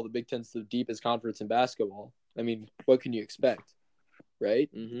football, the Big Ten's the deepest conference in basketball. I mean, what can you expect, right?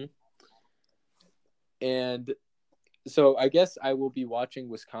 Mm-hmm. And so I guess I will be watching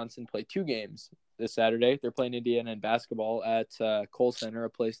Wisconsin play 2 games this Saturday. They're playing Indiana in basketball at Kohl Center, a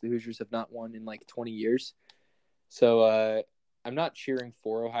place the Hoosiers have not won in like 20 years. So I'm not cheering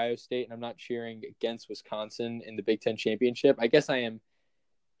for Ohio State, and I'm not cheering against Wisconsin in the Big Ten championship. I guess I am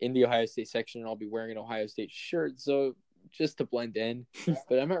in the Ohio State section, and I'll be wearing an Ohio State shirt, so just to blend in.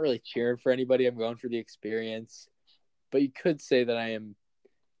 But I'm not really cheering for anybody. I'm going for the experience. But you could say that I am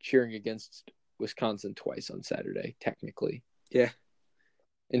cheering against Wisconsin twice on Saturday, technically. Yeah.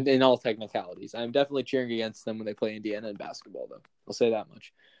 In all technicalities. I'm definitely cheering against them when they play Indiana in basketball, though. I'll say that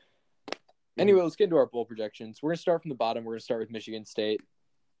much. Anyway, let's get into our bowl projections. We're going to start from the bottom. We're going to start with Michigan State.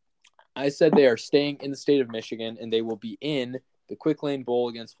 I said they are staying in the state of Michigan, and they will be in the Quick Lane Bowl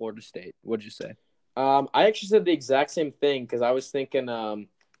against Florida State. What did you say? I actually said the exact same thing because I was thinking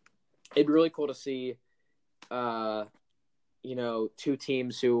it'd be really cool to see, 2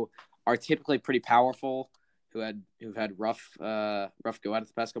 teams who are typically pretty powerful, who've had rough go at it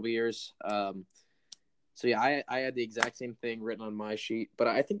the past couple of years. So yeah, I had the exact same thing written on my sheet, but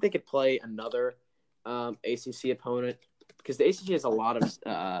I think they could play another ACC opponent because the ACC has a lot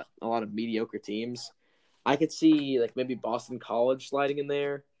of mediocre teams. I could see like maybe Boston College sliding in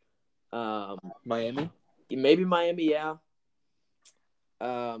there. Miami? Maybe Miami, yeah.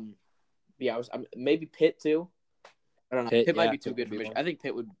 Maybe Pitt too. I don't know. Pitt might be too good for Michigan. I think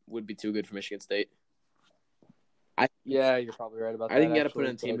Pitt would be too good for Michigan State. Yeah, you're probably right about that. I think you got to put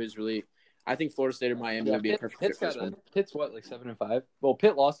in a team who's really. I think Florida State or Miami would be a perfect fit for this one. Pitt's what, like 7-5? Well,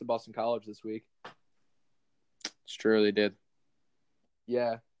 Pitt lost to Boston College this week. It's true, they did.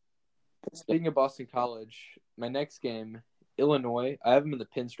 Yeah. Speaking of Boston College, my next game, Illinois. I have them in the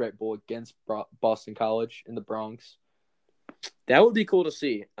Pinstripe Bowl against Boston College in the Bronx. That would be cool to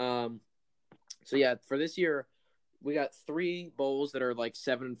see. So yeah, for this year, we got 3 bowls that are like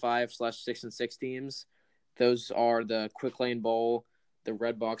 7-5/6-6 teams. Those are the Quick Lane Bowl, the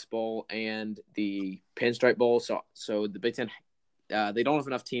Red Box Bowl, and the Pinstripe Bowl. So the Big Ten, they don't have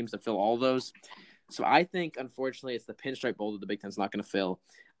enough teams to fill all those. So I think, unfortunately, it's the Pinstripe Bowl that the Big Ten's not going to fill.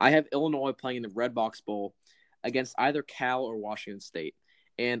 I have Illinois playing in the Red Box Bowl against either Cal or Washington State.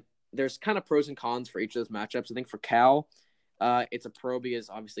 And there's kind of pros and cons for each of those matchups. I think for Cal, it's a pro because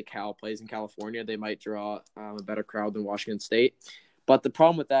obviously Cal plays in California. They might draw a better crowd than Washington State. But the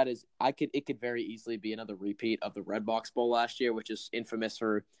problem with that is it could very easily be another repeat of the Red Box Bowl last year, which is infamous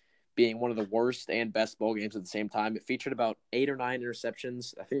for being one of the worst and best bowl games at the same time. It featured about 8 or 9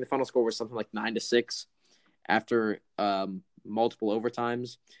 interceptions. I think the final score was something like 9-6 after multiple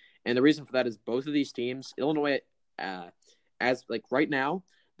overtimes. And the reason for that is both of these teams, Illinois, as like right now,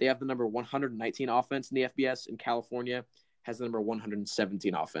 they have the number 119 offense in the FBS, and California has the number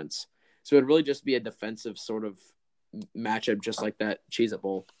 117 offense. So it would really just be a defensive sort of matchup, just like that Cheez-It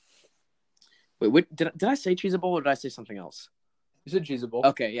Bowl. Wait, did I say Cheez-It Bowl or did I say something else? You said Cheez-It Bowl.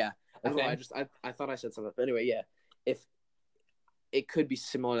 Okay, yeah. I don't know. I thought I said something. But anyway, yeah. If it could be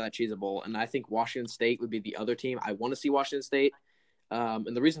similar to that Cheez-It Bowl, and I think Washington State would be the other team. I want to see Washington State.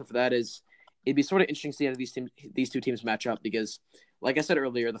 And the reason for that is it'd be sort of interesting to see how these 2 teams match up because, like I said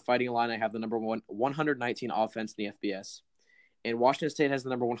earlier, the Fighting Illini have the number 119 offense in the FBS, and Washington State has the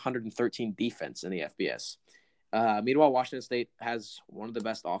number 113 defense in the FBS. Meanwhile, Washington State has one of the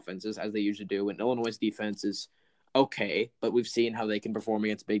best offenses, as they usually do, and Illinois' defense is okay, but we've seen how they can perform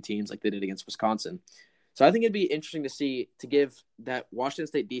against big teams like they did against Wisconsin. So I think it'd be interesting to give that Washington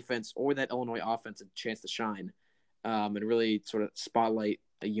State defense or that Illinois offense a chance to shine. And really sort of spotlight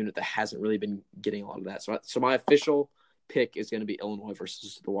a unit that hasn't really been getting a lot of that. So my official pick is going to be Illinois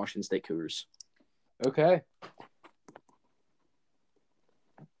versus the Washington State Cougars. Okay.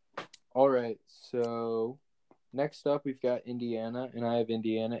 All right. So next up, we've got Indiana, and I have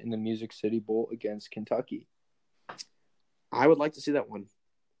Indiana in the Music City Bowl against Kentucky. I would like to see that one.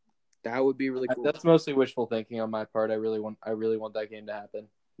 That would be really cool. That's mostly wishful thinking on my part. I really want that game to happen.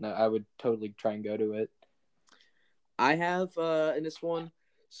 No, I would totally try and go to it. I have in this one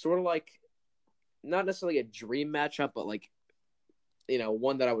sort of like not necessarily a dream matchup, but like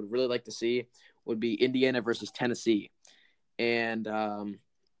one that I would really like to see would be Indiana versus Tennessee. And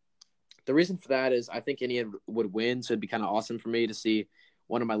the reason for that is I think Indiana would win, so it'd be kind of awesome for me to see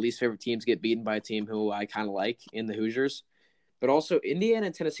one of my least favorite teams get beaten by a team who I kind of like in the Hoosiers. But also Indiana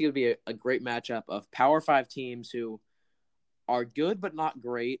and Tennessee would be a great matchup of Power 5 teams who are good but not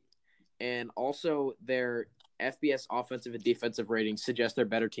great, and also their FBS offensive and defensive ratings suggest they're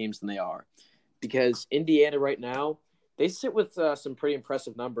better teams than they are. Because Indiana right now, they sit with some pretty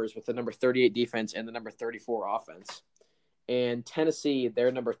impressive numbers with the number 38 defense and the number 34 offense. And Tennessee,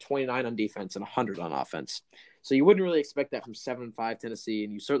 they're number 29 on defense and 100 on offense. So you wouldn't really expect that from 7-5 Tennessee,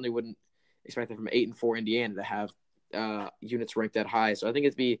 and you certainly wouldn't expect that from 8-4 Indiana to have units ranked that high. So I think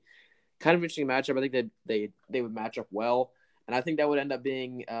it'd be kind of an interesting matchup. I think that they would match up well, and I think that would end up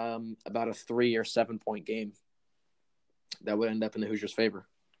being about a 3 or 7 point game. That would end up in the Hoosiers' favor.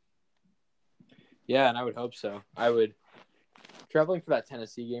 Yeah, and I would hope so. Traveling for that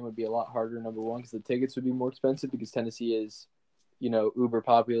Tennessee game would be a lot harder, number one, because the tickets would be more expensive because Tennessee is, uber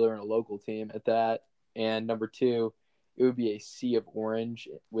popular and a local team at that. And number two, it would be a sea of orange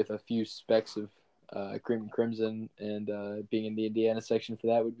with a few specks of cream and crimson. And being in the Indiana section for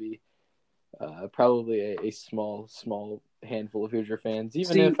that would be probably a small handful of Hoosier fans.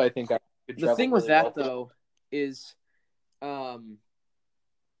 Even if I think I could travel. The thing with really that, well though, is the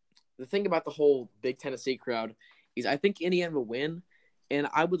thing about the whole big Tennessee crowd is I think Indiana will win, and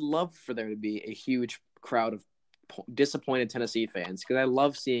I would love for there to be a huge crowd of disappointed Tennessee fans because I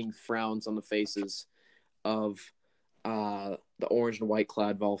love seeing frowns on the faces of the orange and white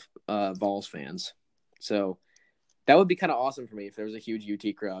clad Vols fans. So that would be kind of awesome for me if there was a huge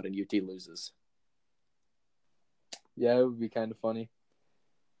UT crowd and UT loses. Yeah, it would be kind of funny.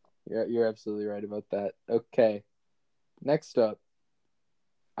 You're absolutely right about that. Okay, next up,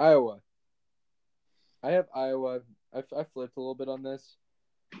 Iowa. I have Iowa. I flipped a little bit on this.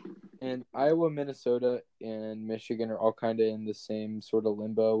 And Iowa, Minnesota, and Michigan are all kind of in the same sort of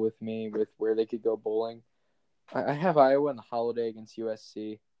limbo with me with where they could go bowling. I have Iowa in the holiday against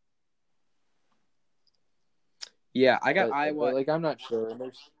USC. Yeah, I got Iowa. But, I'm not sure.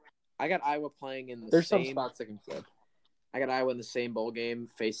 I got Iowa playing in the there's same. Some spots I can flip. I got Iowa in the same bowl game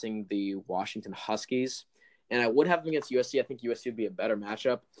facing the Washington Huskies. And I would have them against USC. I think USC would be a better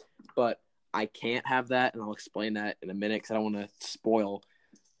matchup. But I can't have that, and I'll explain that in a minute because I don't want to spoil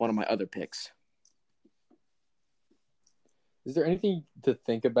one of my other picks. Is there anything to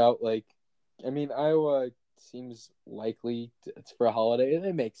think about? Iowa seems likely it's for a holiday.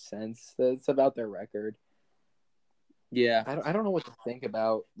 It makes sense. It's about their record. Yeah. I don't know what to think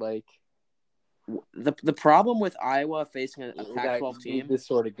about. The problem with Iowa facing a Pac-12 team. This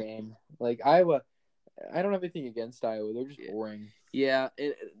sort of game. Iowa, I don't have anything against Iowa. They're just boring. Yeah.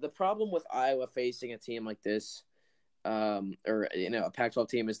 The problem with Iowa facing a team like this, a Pac-12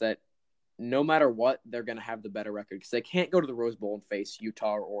 team, is that no matter what, they're going to have the better record because they can't go to the Rose Bowl and face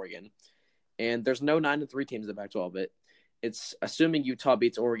Utah or Oregon. And there's no 9-3 teams in the Pac-12. It's assuming Utah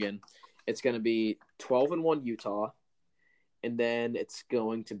beats Oregon, it's going to be 12-1 Utah, and then it's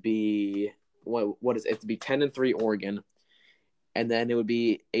going to be what is it? To be 10-3 Oregon, and then it would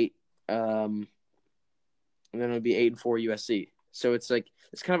be 8. And then it would be 8-4 USC. So it's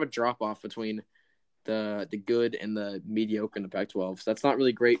kind of a drop off between the good and the mediocre in the Pac-12. So that's not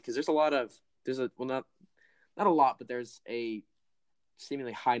really great because there's not a lot, but there's a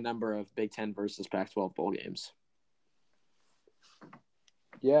seemingly high number of Big Ten versus Pac-12 bowl games.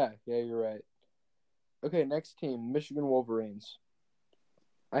 Yeah, you're right. Okay, next team, Michigan Wolverines.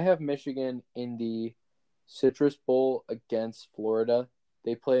 I have Michigan in the Citrus Bowl against Florida.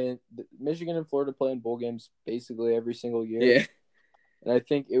 Michigan and Florida play in bowl games basically every single year. Yeah. And I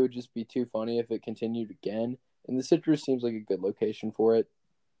think it would just be too funny if it continued again. And the Citrus seems like a good location for it.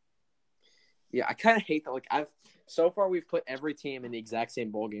 Yeah, I kind of hate that. So far we've put every team in the exact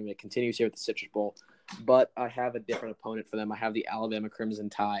same bowl game. It continues here with the Citrus Bowl, but I have a different opponent for them. I have the Alabama Crimson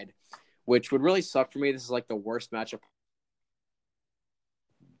Tide, which would really suck for me. This is the worst matchup.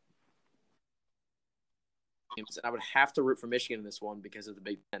 And I would have to root for Michigan in this one because of the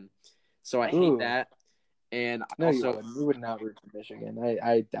Big Ten. So I hate that. And no, also, you would not root for Michigan.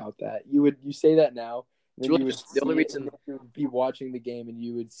 I doubt that. You say that now. Then you would be watching the game and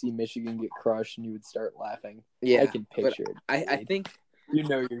you would see Michigan get crushed and you would start laughing. Yeah, I can picture it. I think you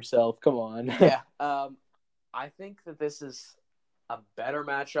know yourself. Come on. Yeah. I think that this is a better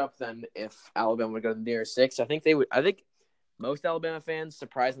matchup than if Alabama would go to the New Year's Six. I think most Alabama fans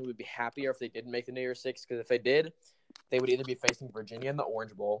surprisingly would be happier if they didn't make the New Year's Six because if they did, they would either be facing Virginia in the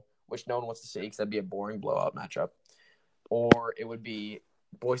Orange Bowl, which no one wants to see because that'd be a boring blowout matchup, or it would be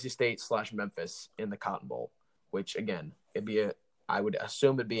Boise State / Memphis in the Cotton Bowl, which again, I would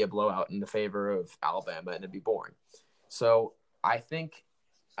assume it'd be a blowout in the favor of Alabama and it'd be boring. So I think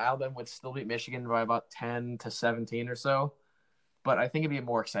Alabama would still beat Michigan by about 10-17 or so, but I think it'd be a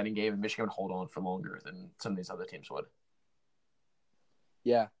more exciting game and Michigan would hold on for longer than some of these other teams would.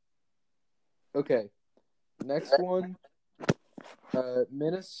 Yeah. Okay. Next one,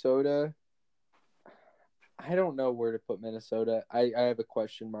 Minnesota. I don't know where to put Minnesota. I have a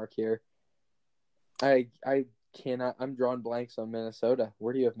question mark here. I I'm drawing blanks on Minnesota.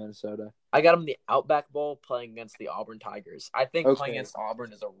 Where do you have Minnesota? I got them in the Outback Bowl playing against the Auburn Tigers. I think playing Okay. against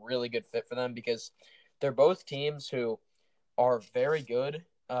Auburn is a really good fit for them because they're both teams who are very good.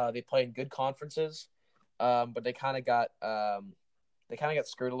 They play in good conferences, but they kind of got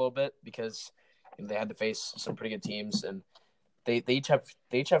screwed a little bit because they had to face some pretty good teams, and they each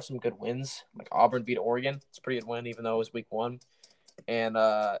have some good wins. Like Auburn beat Oregon, it's a pretty good win, even though it was week 1, and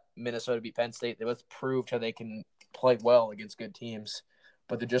Minnesota beat Penn State. They both proved how they can play well against good teams,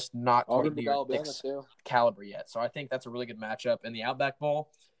 but they're just not quite the Alabama too. caliber yet. So I think that's a really good matchup in the Outback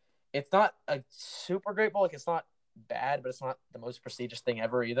Bowl. It's not a super great bowl. Like, it's not bad, but it's not the most prestigious thing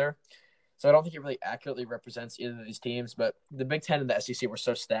ever either. So I don't think it really accurately represents either of these teams. But the Big Ten and the SEC were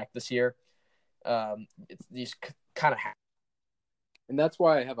so stacked this year. These kind of and that's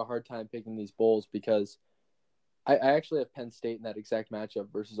why I have a hard time picking these bowls because I actually have Penn State in that exact matchup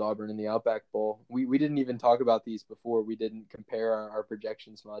versus Auburn in the Outback Bowl. We didn't even talk about these before. We didn't compare our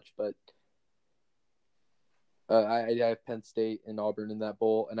projections much, but I have Penn State and Auburn in that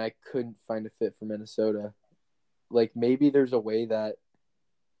bowl, and I couldn't find a fit for Minnesota. Like, maybe there's a way that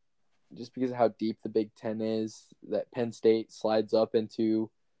just because of how deep the Big Ten is, that Penn State slides up into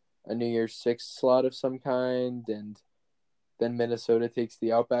a New Year's Six slot of some kind, and then Minnesota takes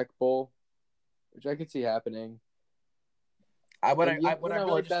the Outback Bowl, which I could see happening. what I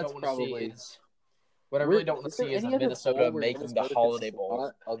really don't want to see is Minnesota making the Holiday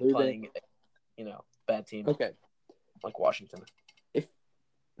Bowl and playing, bad teams. Okay. Like Washington.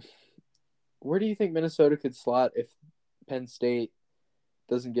 Where do you think Minnesota could slot if Penn State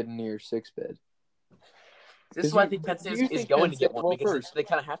doesn't get a New Year's Six bid? This is why I think Penn State is going to get one because they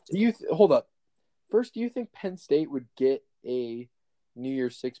kind of have to. Hold up. First, do you think Penn State would get a New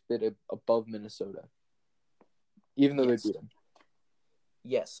Year's Six bid above Minnesota, even though they beat them?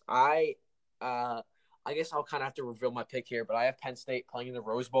 Yes, I guess I'll kind of have to reveal my pick here, but I have Penn State playing in the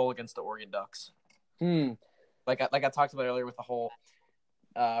Rose Bowl against the Oregon Ducks. Like I talked about earlier with the whole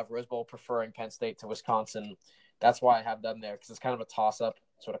Rose Bowl preferring Penn State to Wisconsin. That's why I have them there because it's kind of a toss-up,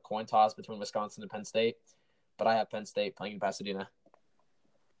 sort of coin toss between Wisconsin and Penn State. But I have Penn State playing in Pasadena.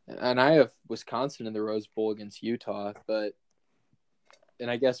 And I have Wisconsin in the Rose Bowl against Utah, and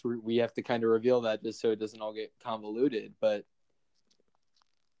I guess we have to kind of reveal that just so it doesn't all get convoluted. But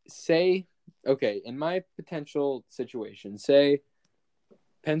in my potential situation, say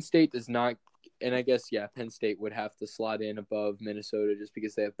Penn State does not, and I guess, Penn State would have to slot in above Minnesota just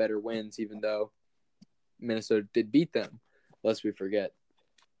because they have better wins, even though Minnesota did beat them, lest we forget.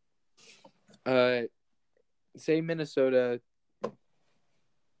 Say Minnesota,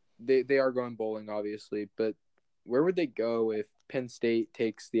 they are going bowling, obviously, but where would they go if Penn State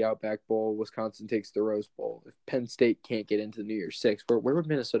takes the Outback Bowl, Wisconsin takes the Rose Bowl? If Penn State can't get into the New Year's Six, where would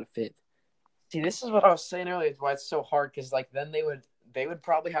Minnesota fit? See, this is what I was saying earlier. It's why it's so hard because, then they would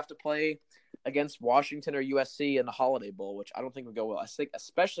probably have to play against Washington or USC in the Holiday Bowl, which I don't think would go well. I think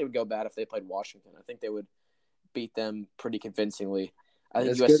especially would go bad if they played Washington. I think they would beat them pretty convincingly. I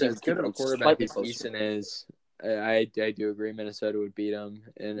think USC as good of a quarterback as Eason is. I do agree. Minnesota would beat them,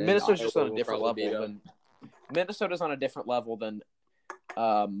 and Minnesota's just on a different level Minnesota's on a different level than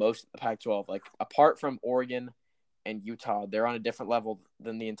most of the Pac-12. Like, apart from Oregon and Utah, they're on a different level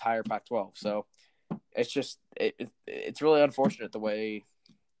than the entire Pac-12. So it's just it's really unfortunate the way.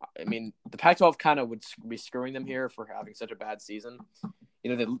 I mean, the Pac-12 kind of would be screwing them here for having such a bad season.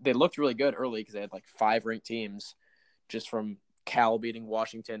 They looked really good early because they had 5 ranked teams just from Cal beating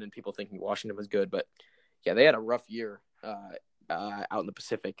Washington and people thinking Washington was good. But, they had a rough year out in the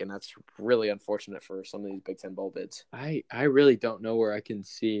Pacific, and that's really unfortunate for some of these Big Ten bowl bids. I really don't know where I can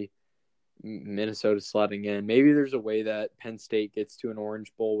see Minnesota slotting in. Maybe there's a way that Penn State gets to an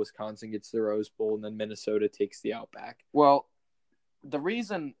Orange Bowl, Wisconsin gets the Rose Bowl, and then Minnesota takes the Outback. Well, this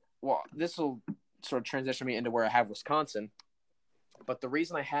will sort of transition me into where I have Wisconsin, but the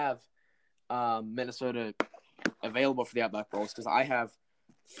reason I have Minnesota available for the Outback Bowl is because I have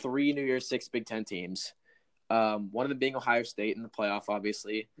 3 New Year's Six Big Ten teams. One of them being Ohio State in the playoff,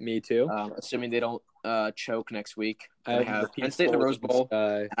 obviously. Me too. Assuming they don't choke next week. I have Penn State in the Rose Bowl.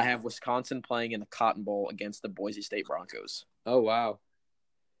 I have Wisconsin playing in the Cotton Bowl against the Boise State Broncos. Oh, wow.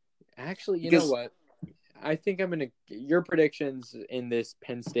 Actually, you know what? I think I'm going to – your predictions in this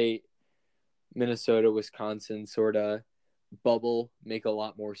Penn State, Minnesota, Wisconsin sort of bubble make a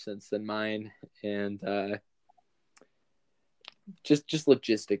lot more sense than mine. And just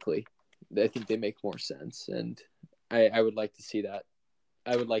logistically, I think they make more sense. And I would like to see that.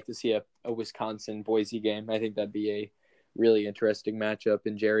 I would like to see a Wisconsin-Boise game. I think that'd be a really interesting matchup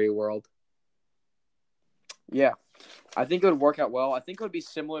in Jerry World. Yeah. I think it would work out well. I think it would be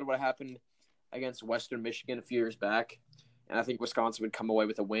similar to what happened against Western Michigan a few years back, and I think Wisconsin would come away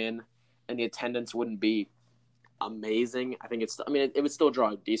with a win, and the attendance wouldn't be amazing. I think it would still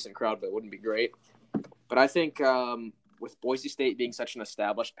draw a decent crowd, but it wouldn't be great. But I think with Boise State being such an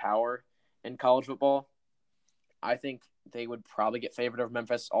established power in college football, I think they would probably get favored over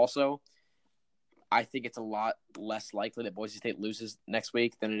Memphis also. I think it's a lot less likely that Boise State loses next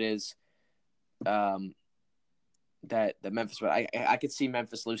week than it is that Memphis. But I could see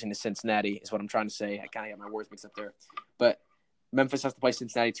Memphis losing to Cincinnati is what I'm trying to say. I kind of got my words mixed up there. But Memphis has to play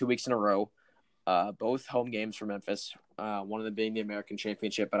Cincinnati 2 weeks in a row. Both home games for Memphis, one of them being the American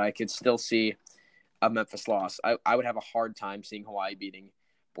Championship. But I could still see a Memphis loss. I would have a hard time seeing Hawaii beating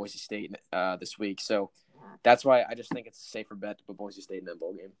Boise State this week. So that's why I just think it's a safer bet to put Boise State in that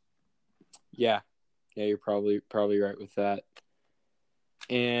bowl game. Yeah, you're probably right with that.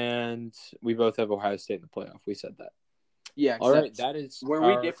 And we both have Ohio State in the playoff. We said that. Yeah, all right. That is where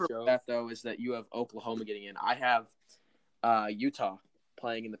we differ with that, though, is that you have Oklahoma getting in. I have Utah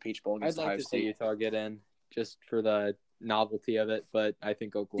playing in the Peach Bowl against Ohio State. I'd like to see Utah get in just for the novelty of it, but I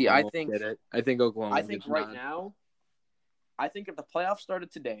think Oklahoma will get it. I think Oklahoma. I think right now, I think if the playoffs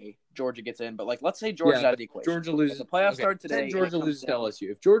started today, Georgia gets in. But let's say Georgia's out of the equation. Georgia loses. If the playoffs start today. Georgia loses to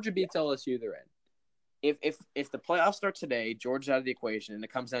LSU. If Georgia beats LSU, they're in. If the playoffs start today, Georgia's out of the equation, and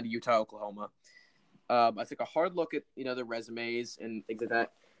it comes down to Utah, Oklahoma. I took a hard look at their resumes and things like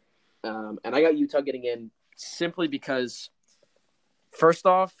that, and I got Utah getting in simply because, first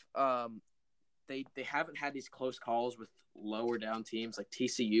off, they haven't had these close calls with lower down teams like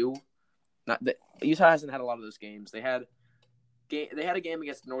TCU. Utah hasn't had a lot of those games. They had a game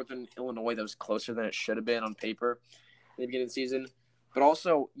against Northern Illinois that was closer than it should have been on paper at the beginning of the season. But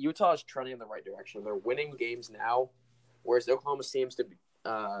also, Utah is trending in the right direction. They're winning games now, whereas Oklahoma seems to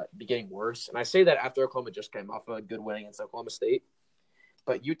be getting worse. And I say that after Oklahoma just came off a good win against Oklahoma State.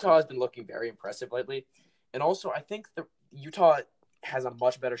 But Utah has been looking very impressive lately. And also, I think Utah has a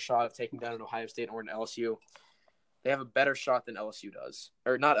much better shot of taking down an Ohio State or an LSU. They have a better shot than LSU does.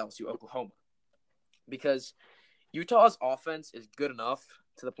 Or not LSU, Oklahoma. Because Utah's offense is good enough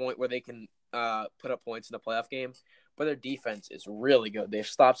to the point where they can put up points in the playoff game, but their defense is really good. They've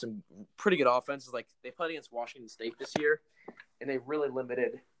stopped some pretty good offenses. Like they played against Washington State this year, and they really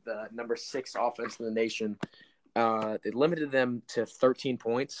limited the number 6 offense in the nation. They limited them to 13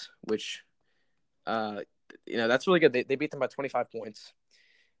 points, which that's really good. They beat them by 25 points.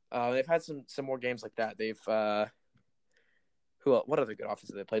 They've had some more games like that. They've what other good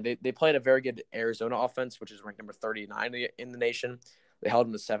offenses they played? They played a very good Arizona offense, which is ranked number 39 in the nation. They held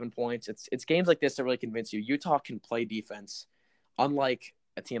them to 7 points. It's games like this that really convince you Utah can play defense, unlike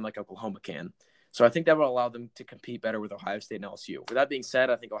a team like Oklahoma can. So I think that would allow them to compete better with Ohio State and LSU. With that being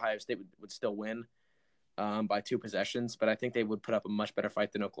said, I think Ohio State would still win by 2 possessions, but I think they would put up a much better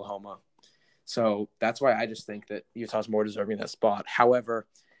fight than Oklahoma. So that's why I just think that Utah's more deserving of that spot. However,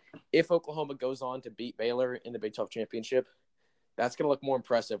 if Oklahoma goes on to beat Baylor in the Big 12 championship, that's going to look more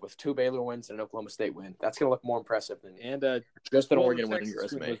impressive with 2 Baylor wins and an Oklahoma State win. That's going to look more impressive than just an Oregon win in your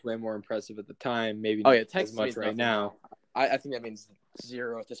resume. Was way more impressive at the time. Maybe not as much right now. I think that means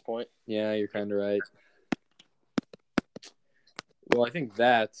 0 at this point. Yeah, you're kind of right. Well, I think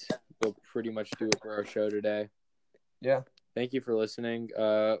that will pretty much do it for our show today. Yeah. Thank you for listening.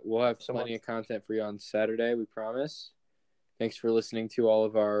 We'll have plenty of content for you on Saturday, we promise. Thanks for listening to all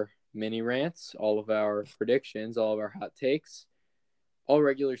of our mini rants, all of our predictions, all of our hot takes. All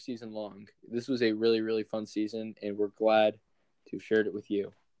regular season long. This was a really, really fun season, and we're glad to have shared it with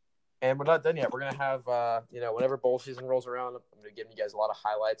you. And we're not done yet. We're going to have, whenever bowl season rolls around, I'm going to give you guys a lot of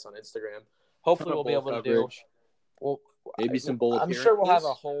highlights on Instagram. Hopefully we'll be able to do maybe some bowl appearances. I'm sure we'll have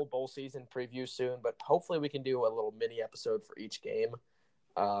a whole bowl season preview soon, but hopefully we can do a little mini episode for each game.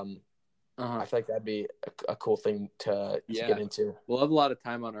 I feel like that'd be a cool thing to get into. We'll have a lot of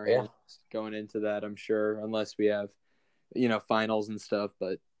time on our hands going into that, I'm sure, unless we have finals and stuff,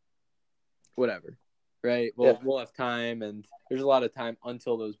 but whatever, right? We'll have time, and there's a lot of time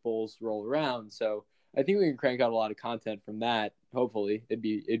until those bowls roll around. So I think we can crank out a lot of content from that. Hopefully, it'd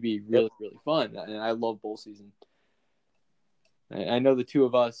be really, really fun. And I love bowl season. I know the two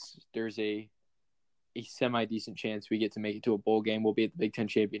of us, there's a semi-decent chance we get to make it to a bowl game. We'll be at the Big Ten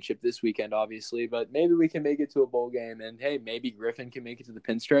Championship this weekend, obviously, but maybe we can make it to a bowl game. And hey, maybe Griffin can make it to the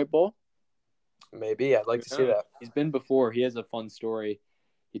Pinstripe Bowl. Maybe. I'd like to see that. He's been before. He has a fun story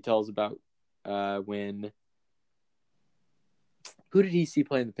he tells about when – who did he see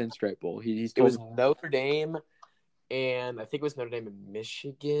play in the Pinstripe Bowl? It was Notre Dame, and I think it was Notre Dame and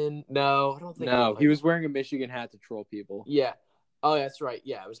Michigan. No, I don't think. No, he was wearing a Michigan hat to troll people. Yeah. Oh, that's right.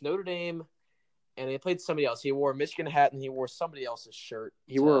 Yeah, it was Notre Dame and he played somebody else. He wore a Michigan hat, and he wore somebody else's shirt.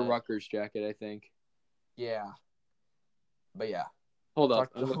 He wore a Rutgers jacket, I think. Yeah. But, yeah. Hold up.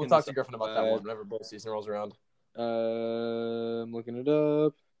 We'll talk to Griffin about that one whenever bowl season rolls around. I'm looking it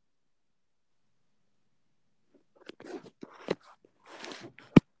up.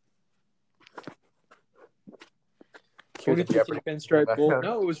 Pinstripe Bowl.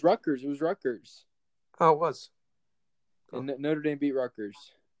 No, it was Rutgers. Oh, it was. And Notre Dame beat Rutgers.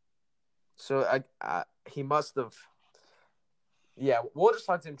 So he must have. Yeah, we'll just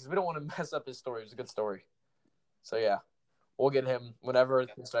talk to him because we don't want to mess up his story. It was a good story. So yeah, we'll get him whenever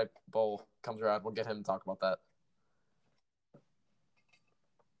the Pinstripe Bowl comes around. We'll get him to talk about that.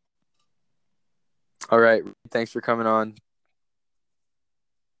 All right, thanks for coming on.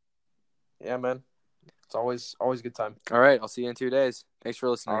 Yeah, man. It's always a good time. All right, I'll see you in 2 days. Thanks for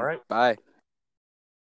listening. All right. Bye.